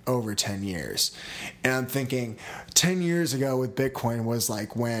over 10 years. And I'm thinking 10 years ago with Bitcoin was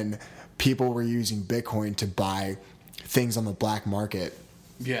when people were using Bitcoin to buy things on the black market,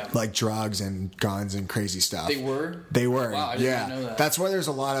 Yeah. Like drugs and guns and crazy stuff. They were? Wow, I didn't know that. That's why there's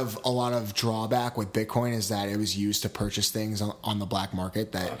a lot of drawback with Bitcoin, is that it was used to purchase things on the black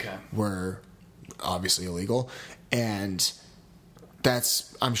market that were obviously illegal. And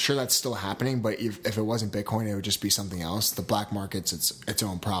I'm sure that's still happening, but if it wasn't Bitcoin, it would just be something else. The black market's its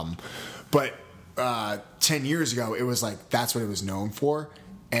own problem. But 10 years ago, it was like that's what it was known for,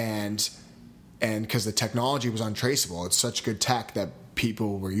 and because the technology was untraceable, it's such good tech that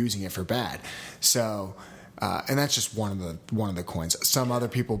people were using it for bad. So, and that's just one of the coins. Some other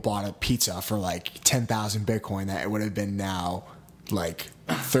people bought a pizza for like 10,000 Bitcoin that it would have been now like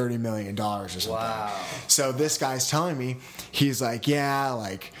 $30 million or something. Wow. So this guy's telling me, he's like, yeah,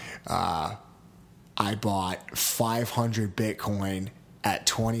 like I bought 500 Bitcoin at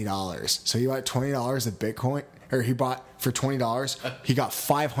 $20. So he bought $20 of Bitcoin, or he bought for $20. He got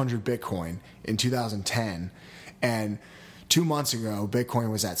 500 Bitcoin in 2010, and 2 months ago,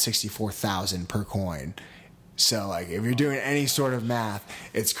 Bitcoin was at 64,000 per coin. So, like, if you're doing any sort of math,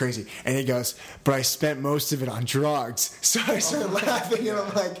 it's crazy. And he goes, but I spent most of it on drugs. So I started laughing, and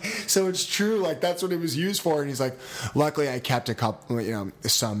I'm like, so it's true. Like, that's what it was used for. And he's like, luckily I kept a couple,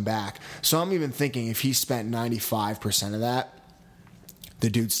 some back. So I'm even thinking if he spent 95% of that, the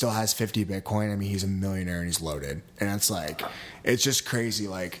dude still has 50 Bitcoin. I mean, he's a millionaire and he's loaded. And it's like, it's just crazy.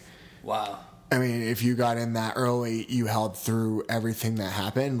 Like, wow. I mean, if you got in that early, you held through everything that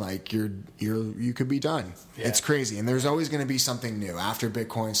happened, like you could be done. Yeah. It's crazy. And there's always going to be something new. After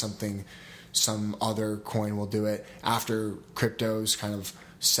Bitcoin, some other coin will do it. After cryptos kind of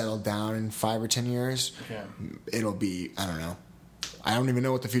settled down in 5 or 10 years, it'll be, I don't know. I don't even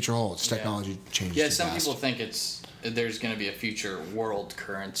know what the future holds. Technology changes. Yeah, some people think there's going to be a future world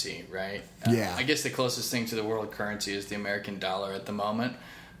currency, right? Yeah. I guess the closest thing to the world currency is the American dollar at the moment,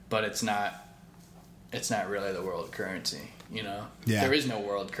 but it's not really the world currency, Yeah. There is no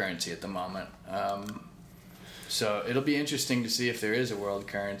world currency at the moment. So it'll be interesting to see if there is a world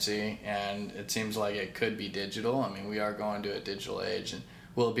currency, and it seems like it could be digital. I mean, we are going to a digital age, and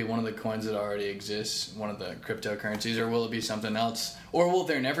will it be one of the coins that already exists, one of the cryptocurrencies, or will it be something else? Or will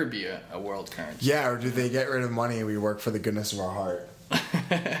there never be a world currency? Yeah, or do they get rid of money and we work for the goodness of our heart?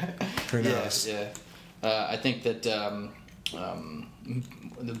 Who knows? Yeah. I think that the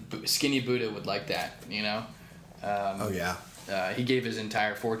skinny Buddha would like that, he gave his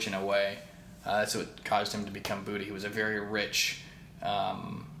entire fortune away. That's what caused him to become Buddha. He was a very rich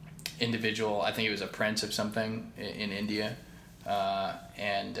individual. I think he was a prince of something in India,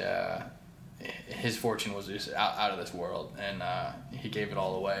 and his fortune was just out of this world, and he gave it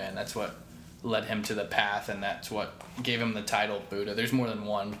all away, and that's what led him to the path, and that's what gave him the title Buddha. There's more than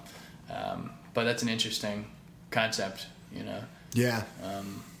one, but that's an interesting concept, Yeah.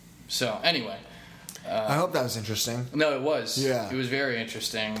 So anyway, I hope that was interesting. No, it was. Yeah, it was very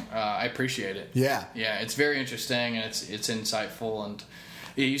interesting. I appreciate it. Yeah, it's very interesting, and it's insightful. And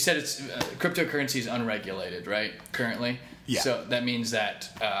you said it's cryptocurrency is unregulated, right? Currently, yeah. So that means that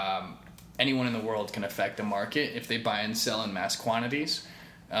anyone in the world can affect the market if they buy and sell in mass quantities.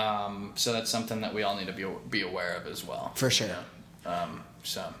 So that's something that we all need to be aware of as well. For sure.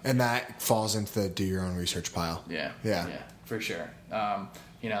 And that falls into the do your own research pile. Yeah, for sure.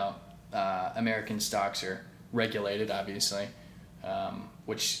 American stocks are regulated, obviously,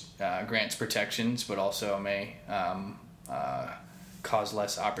 which grants protections, but also may cause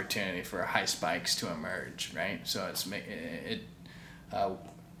less opportunity for high spikes to emerge, right? So I'm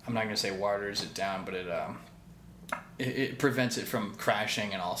not going to say waters it down, but it prevents it from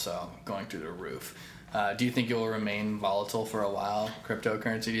crashing and also going through the roof. Do you think it will remain volatile for a while,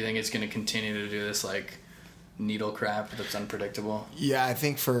 cryptocurrency? Do you think it's going to continue to do this like needle crap that's unpredictable? Yeah, I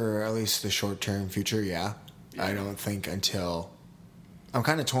think for at least the short-term future, yeah. I don't think until... I'm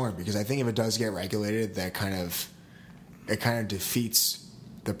kind of torn because I think if it does get regulated, it kind of defeats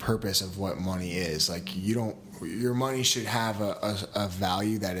the purpose of what money is. Like, your money should have a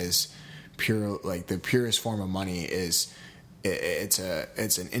value that is pure. Like, the purest form of money is it's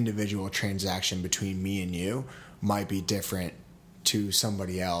an individual transaction between me and you. Might be different to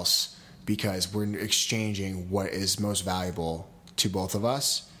somebody else because we're exchanging what is most valuable to both of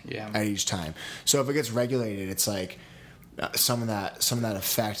us at each time. So if it gets regulated, it's like some of that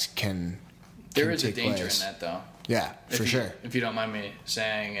effect can there is a take danger place. In that, though. Yeah, for sure. If you don't mind me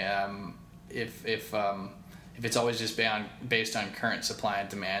saying, if it's always just based on current supply and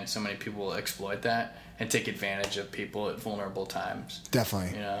demand, so many people will exploit that and take advantage of people at vulnerable times.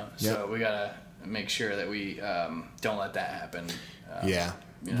 Definitely. So we gotta make sure that we don't let that happen.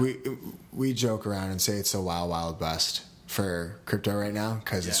 We joke around and say it's the wild west for crypto right now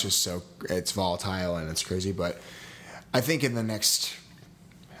because it's just it's volatile and it's crazy. But I think in the next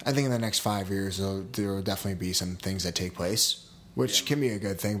I think in the next 5 years there will definitely be some things that take place, which can be a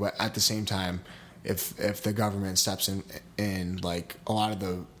good thing. But at the same time, if the government steps in like a lot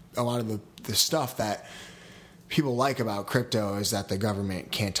of the stuff that people like about crypto is that the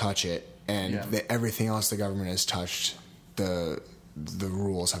government can't touch it, and everything else the government has touched, the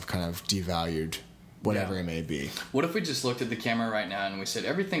rules have kind of devalued whatever it may be. What if we just looked at the camera right now and we said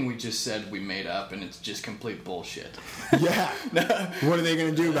everything we just said we made up and it's just complete bullshit? Yeah. What are they going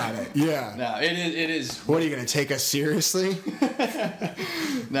to do about it? Yeah. No, it is. What, are you going to take us seriously?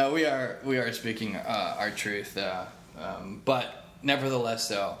 No, we are speaking our truth. But nevertheless,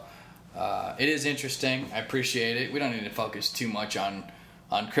 though, it is interesting. I appreciate it. We don't need to focus too much on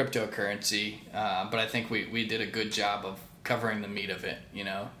cryptocurrency, but I think we did a good job of covering the meat of it, of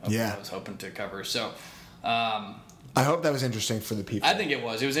what I was hoping to cover. So I hope that was interesting for the people. I think it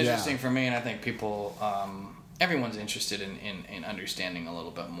was. It was interesting for me, and I think people, everyone's interested in understanding a little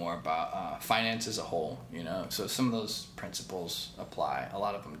bit more about finance as a whole, So some of those principles apply. A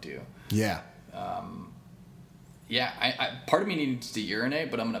lot of them do. Yeah. I part of me needs to urinate,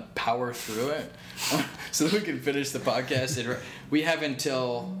 but I'm going to power through it so that we can finish the podcast. We have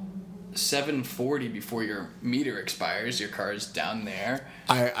until 7:40 before your meter expires. Your car is down there.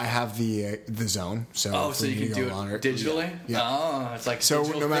 I have the zone, so so you can do it digitally. Yeah. Oh, it's like so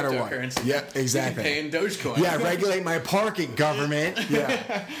no matter what. Yep, exactly. You can pay in Dogecoin. Yeah, regulate my parking, government.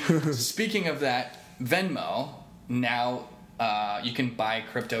 Yeah. Speaking of that, Venmo now you can buy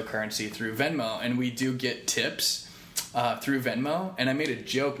cryptocurrency through Venmo, and we do get tips through Venmo. And I made a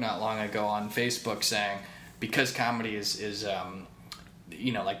joke not long ago on Facebook saying because comedy is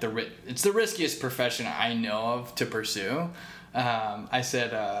like it's the riskiest profession I know of to pursue. I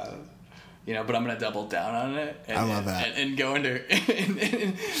said, but I'm going to double down on it. And, I love that. And go into,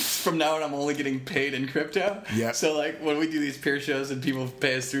 and from now on, I'm only getting paid in crypto. Yeah. So, like, when we do these peer shows and people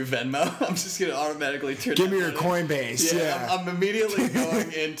pay us through Venmo, I'm just going to automatically turn Give me your Coinbase. Yeah. I'm immediately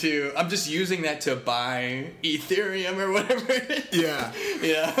going into, I'm just using that to buy Ethereum or whatever it is. Yeah.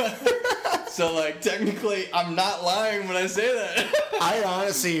 Yeah. So, like, technically, I'm not lying when I say that.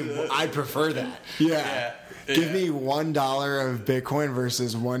 I prefer that. Yeah. Give me $1 of Bitcoin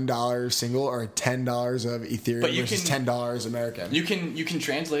versus $1 single, or $10 of Ethereum versus $10 American. You can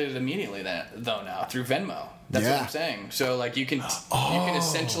translate it immediately though now through Venmo. That's what I'm saying. So like you can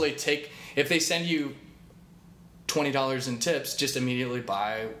essentially take, if they send you $20 in tips, just immediately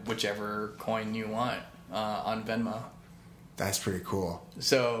buy whichever coin you want on Venmo. That's pretty cool.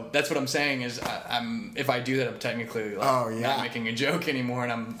 So that's what I'm saying is if I do that, I'm technically not making a joke anymore,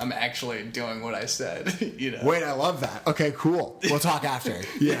 and I'm actually doing what I said. Wait, I love that. Okay, cool. We'll talk after.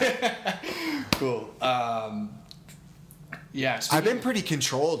 Yeah. Cool. I've been pretty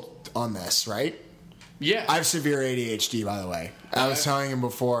controlled on this, right? Yeah. I have severe ADHD, by the way. I was telling you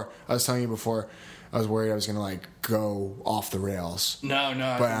before. I was worried I was going to go off the rails. No.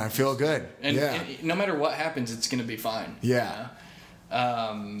 But I feel good. And no matter what happens, it's going to be fine. Yeah.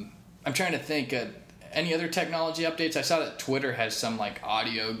 I'm trying to think. Any other technology updates? I saw that Twitter has some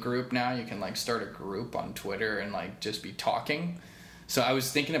audio group now. You can start a group on Twitter and just be talking. So I was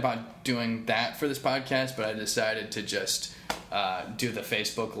thinking about doing that for this podcast, but I decided to just do the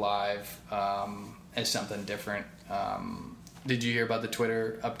Facebook Live as something different. Did you hear about the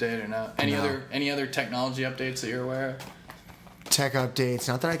Twitter update or not? Any other technology updates that you're aware of? Tech updates,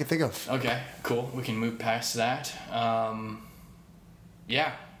 not that I can think of. Okay, cool. We can move past that.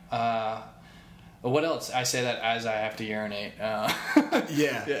 What else? I say that as I have to urinate.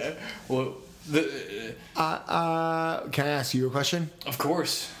 Yeah. Well, can I ask you a question? Of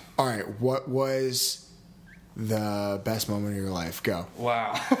course. All right. What was the best moment of your life? Go.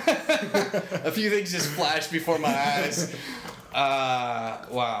 Wow. A few things just flashed before my eyes.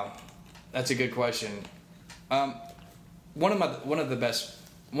 Wow. That's a good question. One of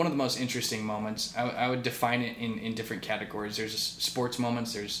the most interesting moments, I would define it in different categories. There's sports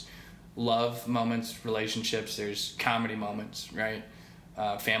moments, there's love moments, relationships, there's comedy moments, right?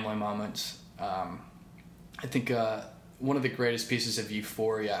 Family moments. I think one of the greatest pieces of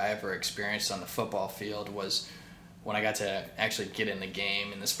euphoria I ever experienced on the football field was when I got to actually get in the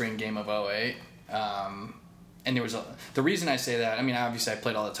game, in the spring game of 2008. And there was the reason I say that, obviously I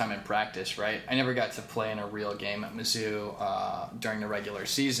played all the time in practice, right? I never got to play in a real game at Mizzou during the regular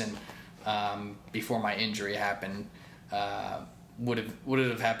season before my injury happened. Would it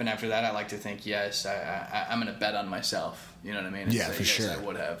have happened after that? I like to think yes. I'm going to bet on myself. You know what I mean? Yeah, for sure. I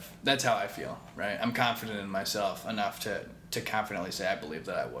would have. That's how I feel, right? I'm confident in myself enough to confidently say I believe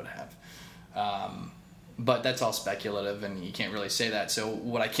that I would have. But that's all speculative, and you can't really say that. So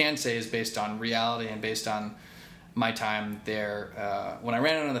what I can say is based on reality and based on my time there. When I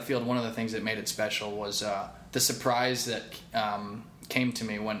ran out on the field, one of the things that made it special was the surprise that came to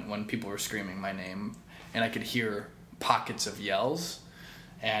me when people were screaming my name, and I could hear pockets of yells,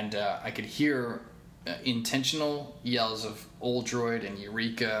 and I could hear intentional yells of Oldroyd and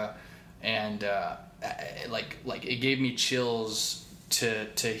Eureka, and like it gave me chills to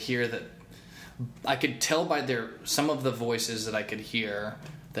hear that. I could tell by some of the voices that I could hear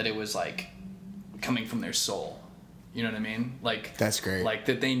that it was like coming from their soul. You know what I mean? Like, that's great. Like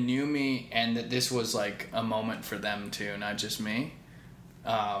that they knew me and that this was like a moment for them too, not just me.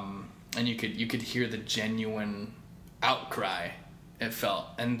 And you could hear the genuine outcry it felt,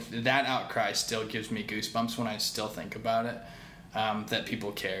 and that outcry still gives me goosebumps when I still think about it. That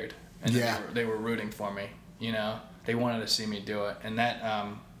people cared, and they were rooting for me. You know, they wanted to see me do it, and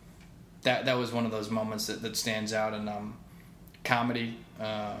that was one of those moments that stands out in comedy.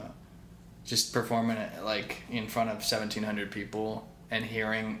 Just performing it like in front of 1,700 people and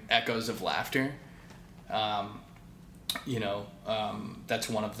hearing echoes of laughter. That's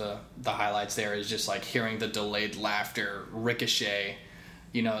one of the highlights there, is just like hearing the delayed laughter ricochet.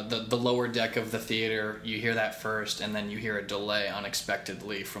 You know, the lower deck of the theater, you hear that first, and then you hear a delay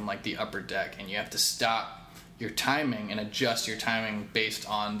unexpectedly from like the upper deck, and you have to stop your timing and adjust your timing based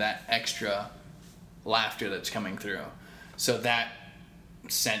on that extra laughter that's coming through. So that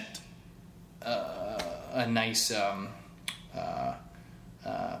sent a nice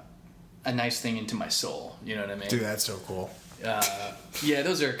thing into my soul. You know what I mean? Dude, that's so cool. Yeah,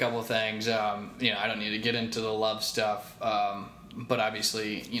 those are a couple of things. I don't need to get into the love stuff, but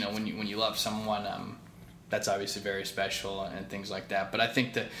obviously, when you love someone, that's obviously very special and things like that. But I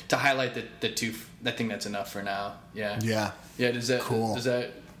think that to highlight the two, I think that's enough for now. Yeah. Yeah. Yeah. Does that? Cool.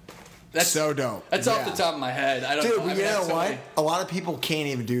 That's so dope. That's off the top of my head. I don't know. Dude, you know what? A lot of people can't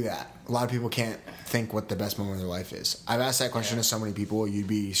even do that. A lot of people can't think what the best moment of their life is. I've asked that question to so many people. You'd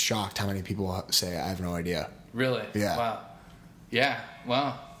be shocked how many people say, I have no idea. Really? Yeah. Wow. Yeah.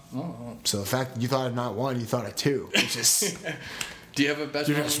 Wow. Well. So the fact that you thought of not one, you thought of two. It's just... Do you have a best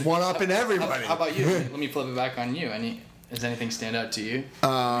You're moment? just one up in everybody. How about you? Let me flip it back on you. Does anything stand out to you?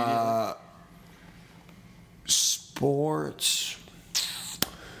 Sports...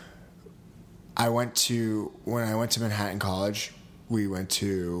 when I went to Manhattan College, we won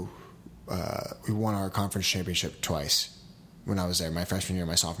our conference championship twice when I was there, my freshman year,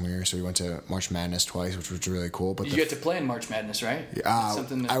 my sophomore year. So we went to March Madness twice, which was really cool. But you get to play in March Madness, right?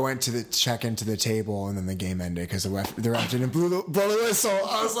 I went to check into the table, and then the game ended because the ref didn't blow the whistle.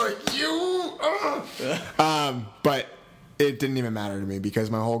 I was like, but it didn't even matter to me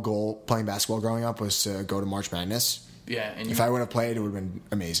because my whole goal playing basketball growing up was to go to March Madness. Yeah, and if I would have played, it would have been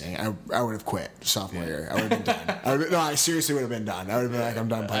amazing. I would have quit sophomore year. I would have been done. I seriously would have been done. I would have been like, I'm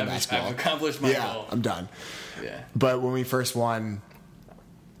done playing basketball. I've accomplished my goal. I'm done. Yeah. But when we first won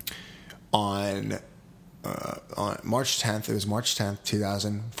on March 10th, it was March 10th,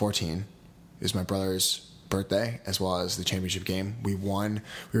 2014. It was my brother's birthday as well as the championship game. We won.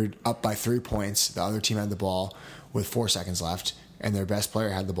 We were up by 3 points. The other team had the ball with 4 seconds left, and their best player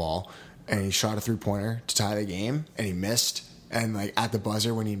had the ball. And he shot a 3-pointer to tie the game, and he missed. And like at the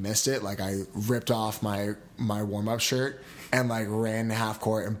buzzer when he missed it, like I ripped off my warm-up shirt and like ran to half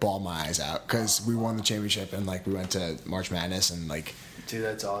court and bawled my eyes out because we won the championship and like we went to March Madness and like. Dude,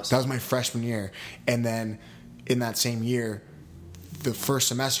 that's awesome. That was my freshman year, and then in that same year, the first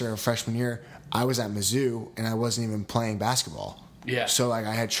semester of freshman year, I was at Mizzou and I wasn't even playing basketball. Yeah. So like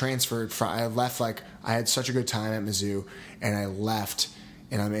I had transferred from. I left like I had such a good time at Mizzou, and I left.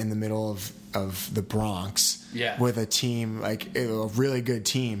 And I'm in the middle of the Bronx with a team, like a really good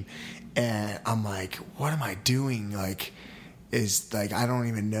team. And I'm like, what am I doing? Like, I don't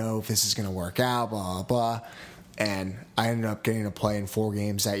even know if this is going to work out, blah, blah, blah. And I ended up getting to play in 4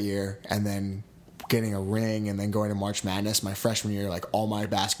 games that year and then getting a ring and then going to March Madness. My freshman year, like all my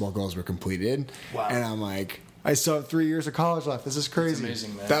basketball goals were completed. Wow. And I'm like, I still have 3 years of college left. This is crazy. That's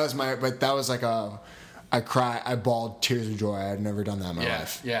amazing, man. That was like I bawled tears of joy. I had never done that in my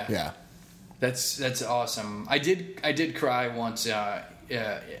life. Yeah. That's awesome. I did cry once at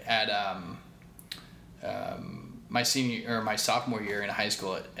my senior or my sophomore year in high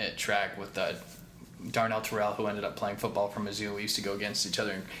school at track with Darnell Terrell, who ended up playing football for Mizzou. We used to go against each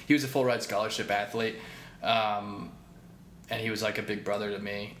other. He was a full ride scholarship athlete, and he was like a big brother to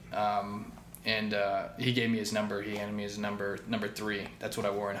me. And he gave me his number. He handed me his number 3. That's what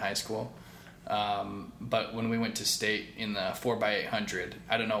I wore in high school. But when we went to state in the 4x800,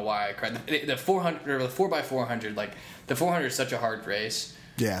 I don't know why I cried. The 400 or the 4x400, like the 400 is such a hard race.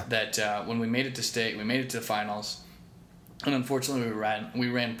 Yeah. That when we made it to state, we made it to the finals, and unfortunately we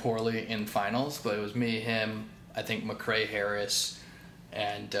ran poorly in finals. But it was me, him, I think McCrae Harris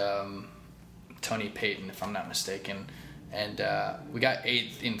and Tony Payton, if I'm not mistaken. And we got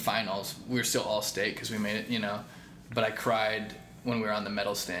 8th in finals. We were still all-state because we made it, you know. But I cried when we were on the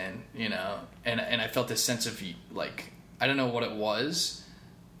medal stand, you know. And I felt this sense of, like, I don't know what it was,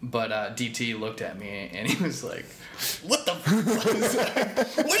 but DT looked at me and he was like, what the fuck is that?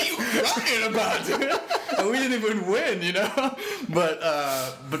 What are you crying about? And we didn't even win, you know. But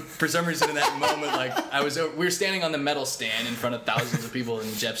for some reason in that moment, like we were standing on the medal stand in front of thousands of people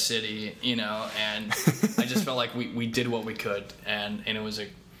in Jeff City, you know, and I just felt like we did what we could, and it was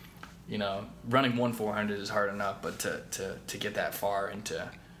you know, running 1/400 is hard enough, but to get that far and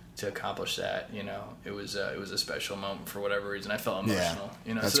to accomplish that, you know, it was a special moment for whatever reason. I felt emotional,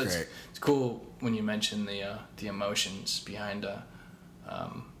 you know. That's so great. It's cool when you mention the emotions behind.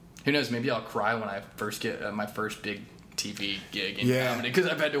 Who knows? Maybe I'll cry when I first get my first big TV gig in comedy, because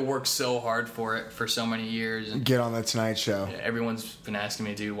I've had to work so hard for it for so many years. And get on the Tonight Show. Yeah, everyone's been asking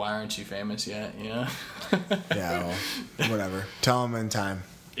me, dude, why aren't you famous yet? You know? Yeah, well, whatever. Tell them in time.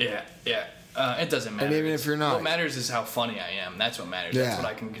 Yeah. It doesn't matter. And even if you're not. What matters is how funny I am. That's what matters. Yeah. That's what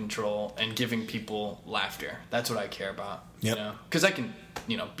I can control. And giving people laughter. That's what I care about. Yep. You know? Because I can,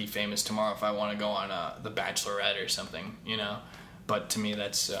 you know, be famous tomorrow if I want to go on The Bachelorette or something, you know? But to me,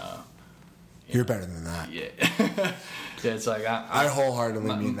 that's... You're better than that. Yeah. Yeah, it's like... I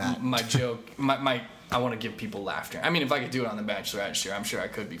wholeheartedly mean that. My joke... I want to give people laughter. I mean, if I could do it on The Bachelorette, sure, I'm sure I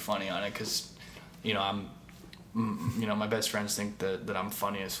could be funny on it, because, you know, you know, my best friends think that I'm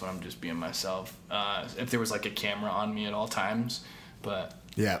funniest when I'm just being myself. If there was like a camera on me at all times, but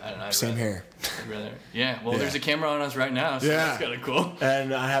yeah, I don't know, same here. I'd rather, yeah. Well, there's a camera on us right now, so that's kind of cool.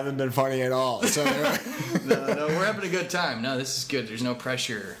 And I haven't been funny at all. So no, we're having a good time. No, this is good. There's no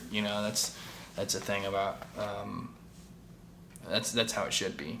pressure. You know, that's the thing about. That's how it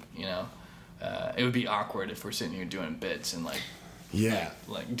should be. You know, it would be awkward if we're sitting here doing bits and like. Yeah.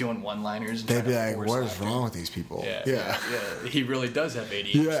 Like doing one-liners. And they'd be like, what is wrong with these people? Yeah. He really does have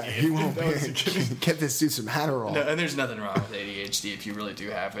ADHD. Yeah, he won't get this dude some Adderall. No, and there's nothing wrong with ADHD if you really do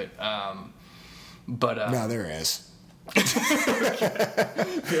have it. But no, there is. No,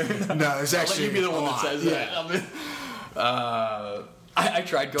 there's actually. I'll let you be the one that says that. I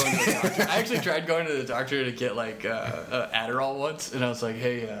tried going to the doctor. I actually tried going to the doctor to get like Adderall once, and I was like,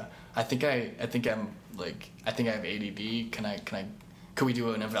 hey, I think I have ADD. Can we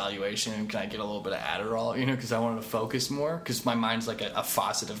do an evaluation? Can I get a little bit of Adderall? You know, because I wanted to focus more. Because my mind's like a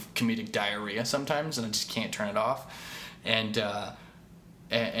faucet of comedic diarrhea sometimes, and I just can't turn it off. And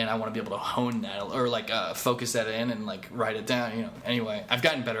I want to be able to hone that or like focus that in and like write it down. You know. Anyway, I've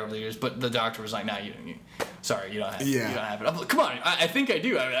gotten better over the years, but the doctor was like, "Nah, you don't have it. You don't have it." I'm like, "Come on, I think I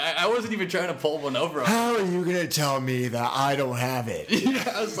do. I wasn't even trying to pull one over." How are you gonna tell me that I don't have it?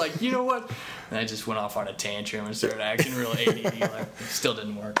 Yeah, I was like, you know what? And I just went off on a tantrum and started acting real ADD. Like, it still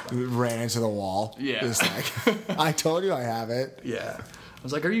didn't work. But. Ran into the wall. Yeah. Just like, I told you I have it. Yeah. I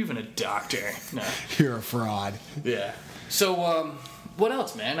was like, are you even a doctor? No. You're a fraud. Yeah. So, what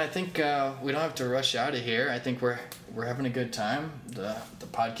else, man? I think we don't have to rush out of here. I think we're having a good time. The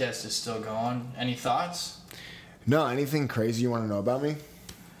podcast is still going. Any thoughts? No, anything crazy you want to know about me?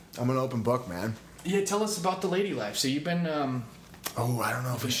 I'm an open book, man. Yeah, tell us about the lady life. So you've been... Oh, I don't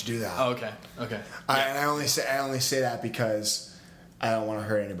know if we should do that. Oh, okay. I only say that because I don't want to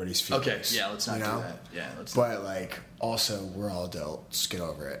hurt anybody's feelings. Okay, yeah, let's not do that. Yeah, let's. But like, also, we're all adults. Get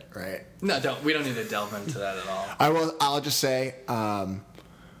over it, right? No, we don't need to delve into that at all. I'll just say I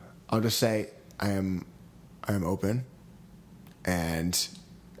am open, and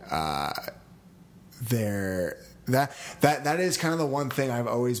that is kind of the one thing I've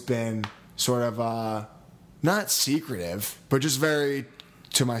always been sort of. Not secretive, but just very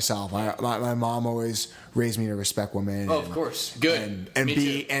to myself. My mom always raised me to respect women. Oh, of course, good.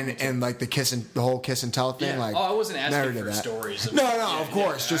 And like the whole kiss and tell thing. Yeah. Like, I wasn't asking for stories. No, of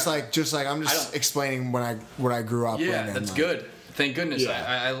course. Just like I'm just explaining what I grew up. Yeah, in. That's like, good. Thank goodness.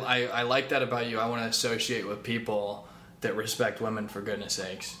 Yeah. I like that about you. I want to associate with people that respect women, for goodness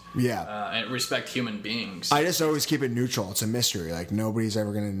sakes. Yeah. And respect human beings. I just always keep it neutral. It's a mystery. Like, nobody's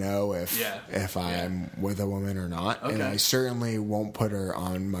ever going to know if I'm with a woman or not. Okay. And I certainly won't put her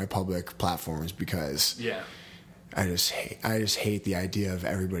on my public platforms because I just hate the idea of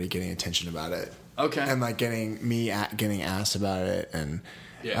everybody getting attention about it. Okay. And like getting asked about it and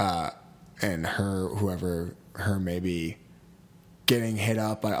whoever maybe getting hit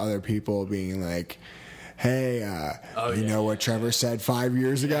up by other people being like, hey, you know what Trevor said 5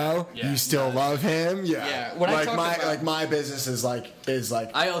 years ago? You still love him? Yeah. Yeah. When my business is like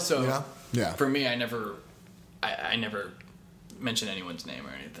I also, you know? for me, I never mention anyone's name or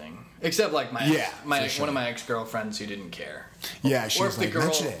anything, except like one of my ex-girlfriends who didn't care. Yeah, she was like,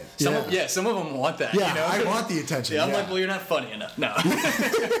 mention it. Some of them want that. Yeah, you know? I want the attention. I'm like, well, you're not funny enough. No.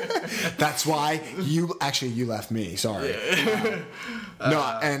 That's why you left me. Sorry.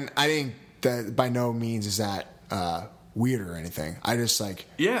 No, and I think that by no means is that weird or anything. I just like.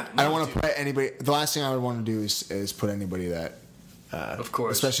 Yeah. I don't want to put anybody. The last thing I would want to do is put anybody that. Of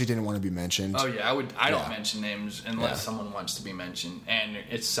course. Especially didn't want to be mentioned. Oh yeah, I don't mention names unless someone wants to be mentioned, and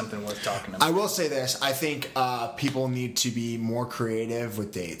it's something worth talking about. I will say this: I think people need to be more creative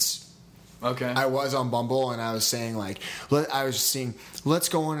with dates. Okay. I was on Bumble and I was saying let's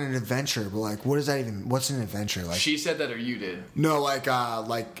go on an adventure, but like, what's an adventure? Like, she said that or you did? No,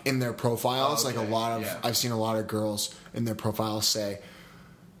 like in their profiles, like I've seen a lot of girls in their profiles say,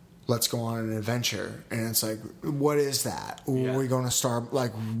 let's go on an adventure, and it's like, what is that? Yeah. We're going to us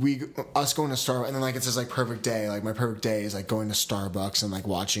going to Starbucks, and then like it says like perfect day. Like my perfect day is like going to Starbucks and like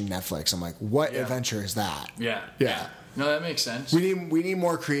watching Netflix. I'm like, what adventure is that? Yeah. No, that makes sense. We need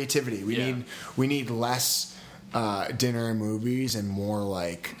more creativity. We need less dinner and movies and more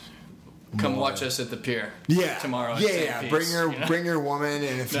like. Come watch us at the pier. Yeah. Tomorrow. Yeah. Bring your woman,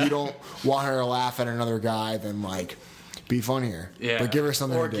 and if you don't want her to laugh at another guy, then like. Be funnier. Yeah. But give her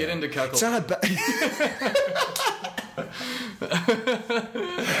something or to do. Get into cuckold. It's not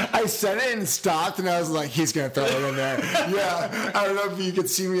I said it and stopped, and I was like, he's going to throw it in there. Yeah. I don't know if you could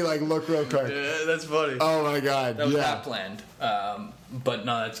see me, like, look real quick. Yeah, that's funny. Oh, my God. That was not planned. But,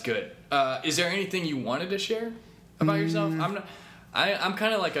 no, that's good. Is there anything you wanted to share about yourself? I'm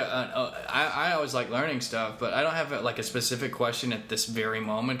kind of like I always like learning stuff, but I don't have like a specific question at this very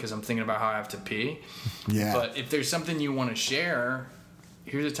moment because I'm thinking about how I have to pee. Yeah. But if there's something you want to share,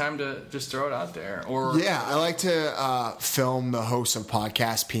 here's the time to just throw it out there. Or I like to film the host of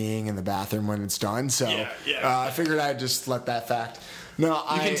podcasts peeing in the bathroom when it's done. So I figured I'd just let that fact. No,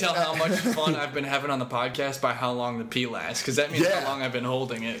 you can tell how much fun I've been having on the podcast by how long the pee lasts, because that means how long I've been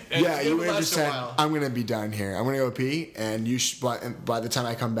holding it. And you would have just said, I'm going to be done here. I'm going to go pee, and by the time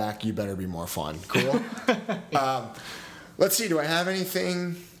I come back, you better be more fun. Cool? Let's see. Do I have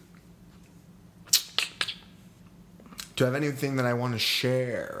anything? Do I have anything that I want to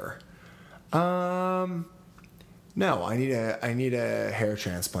share? No, I need a hair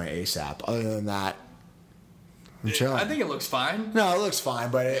transplant ASAP. Other than that, I'm chilling. I think it looks fine. No, it looks fine,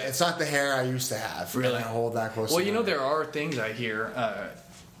 but it's not the hair I used to have. Really? I hold that close. Well, there are things I hear.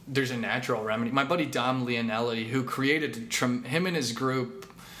 There's a natural remedy. My buddy Dom Leonelli, who created him and his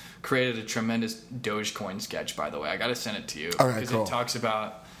group created a tremendous Dogecoin sketch. By the way, I got to send it to you because it talks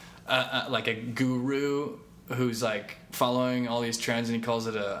about like a guru who's like following all these trends, and he calls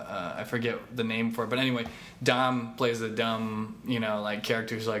it I forget the name for it, but anyway, Dom plays the dumb, like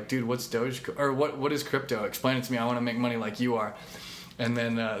character who's like, dude, what's Dogecoin, or what is crypto? Explain it to me. I want to make money like you are. And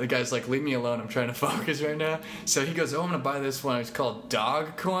then the guy's like, leave me alone. I'm trying to focus right now. So he goes, I'm going to buy this one. It's called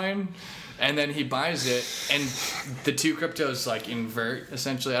Dogcoin. And then he buys it, and the two cryptos like invert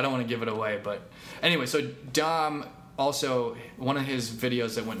essentially. I don't want to give it away, but anyway, so Dom also, one of his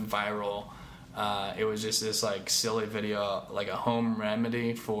videos that went viral, it was just this like silly video, like a home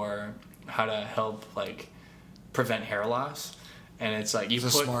remedy for how to help like prevent hair loss. And it's like it's a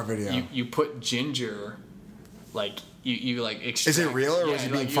smart video. You put ginger, like you like extract. Is it real or was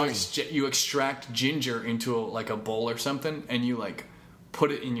it being funny? You extract ginger into a bowl or something, and you like put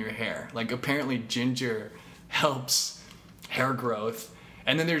it in your hair. Like apparently ginger helps hair growth.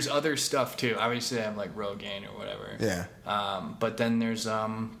 And then there's other stuff too. Obviously I have like Rogaine or whatever. Yeah. But then there's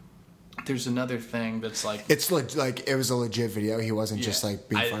another thing that's like it's like it was a legit video. He wasn't just like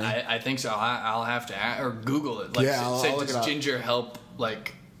being funny. I think so. I'll have to or Google it. Like, I'll look it up. Does ginger help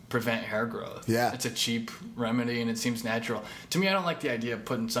like prevent hair growth? Yeah, it's a cheap remedy and it seems natural to me. I don't like the idea of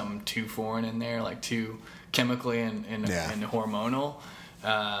putting something too foreign in there, like too chemically and hormonal.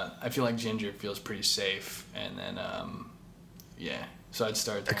 I feel like ginger feels pretty safe, and then so I'd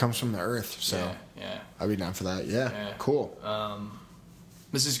start there. It comes from the earth, so yeah. I'd be down for that. Yeah. Cool.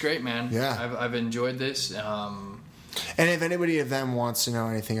 This is great, man. Yeah. I've enjoyed this. And if anybody of them wants to know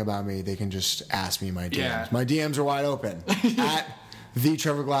anything about me, they can just ask me my DMs. Yeah. My DMs are wide open. At the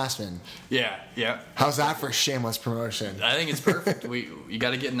Trevor Glassman. Yeah. How's that for shameless promotion? I think it's perfect. You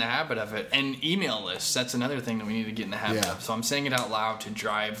got to get in the habit of it. And email lists, that's another thing that we need to get in the habit of. So I'm saying it out loud to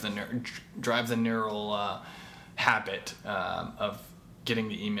drive the neural habit of getting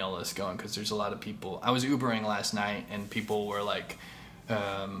the email list going, because there's a lot of people. I was Ubering last night, and people were like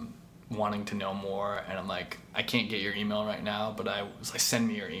wanting to know more, and I'm like, I can't get your email right now, but I was like, send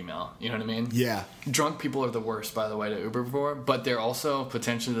me your email. You know what I mean? Yeah. Drunk people are the worst, by the way, to Uber for, but they're also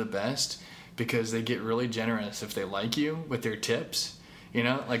potentially the best, because they get really generous if they like you with their tips. You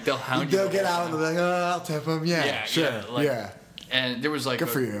know, like they'll hound you. They'll get out and they'll be like, oh, I'll tip them. Yeah, sure. Yeah, and there was like, good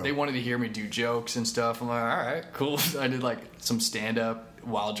for you. They wanted to hear me do jokes and stuff. I'm like, all right, cool. I did like some stand up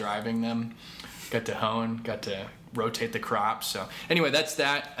while driving them. Got to hone, got to rotate the crops. So anyway, that's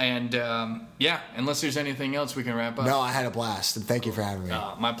that. And unless there's anything else, we can wrap up. No, I had a blast, and thank you for having me.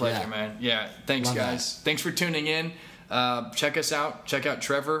 My pleasure, man. Yeah, thanks, Love guys. that. Thanks for tuning in. Check us out. Check out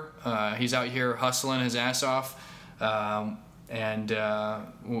Trevor. He's out here hustling his ass off, and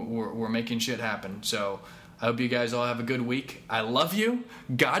we're making shit happen. So I hope you guys all have a good week. I love you.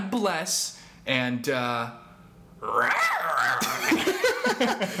 God bless. And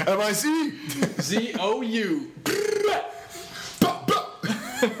M-I-C Z-O-U.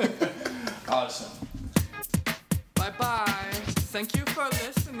 Awesome. Bye-bye. Thank you for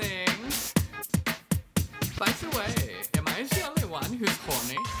listening. By the way, am I the only one who's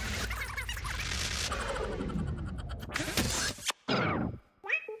horny?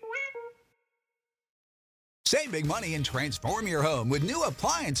 Save big money and transform your home with new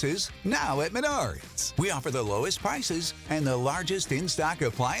appliances now at Menards. We offer the lowest prices and the largest in-stock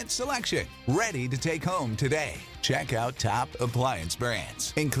appliance selection. Ready to take home today. Check out top appliance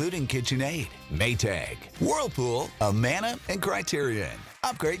brands, including KitchenAid, Maytag, Whirlpool, Amana, and Criterion.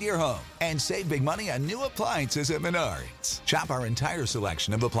 Upgrade your home and save big money on new appliances at Menards. Shop our entire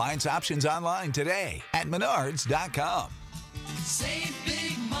selection of appliance options online today at Menards.com. Save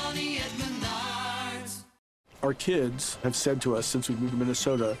big money at Menards. Our kids have said to us since we moved to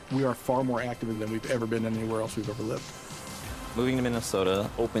Minnesota, we are far more active than we've ever been anywhere else we've ever lived. Moving to Minnesota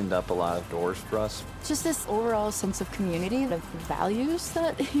opened up a lot of doors for us. Just this overall sense of community, the values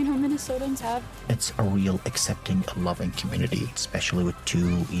that, Minnesotans have. It's a real accepting, loving community, especially with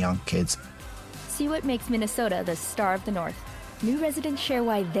 2 young kids. See what makes Minnesota the star of the North. New residents share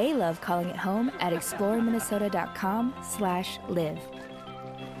why they love calling it home at exploreminnesota.com/live.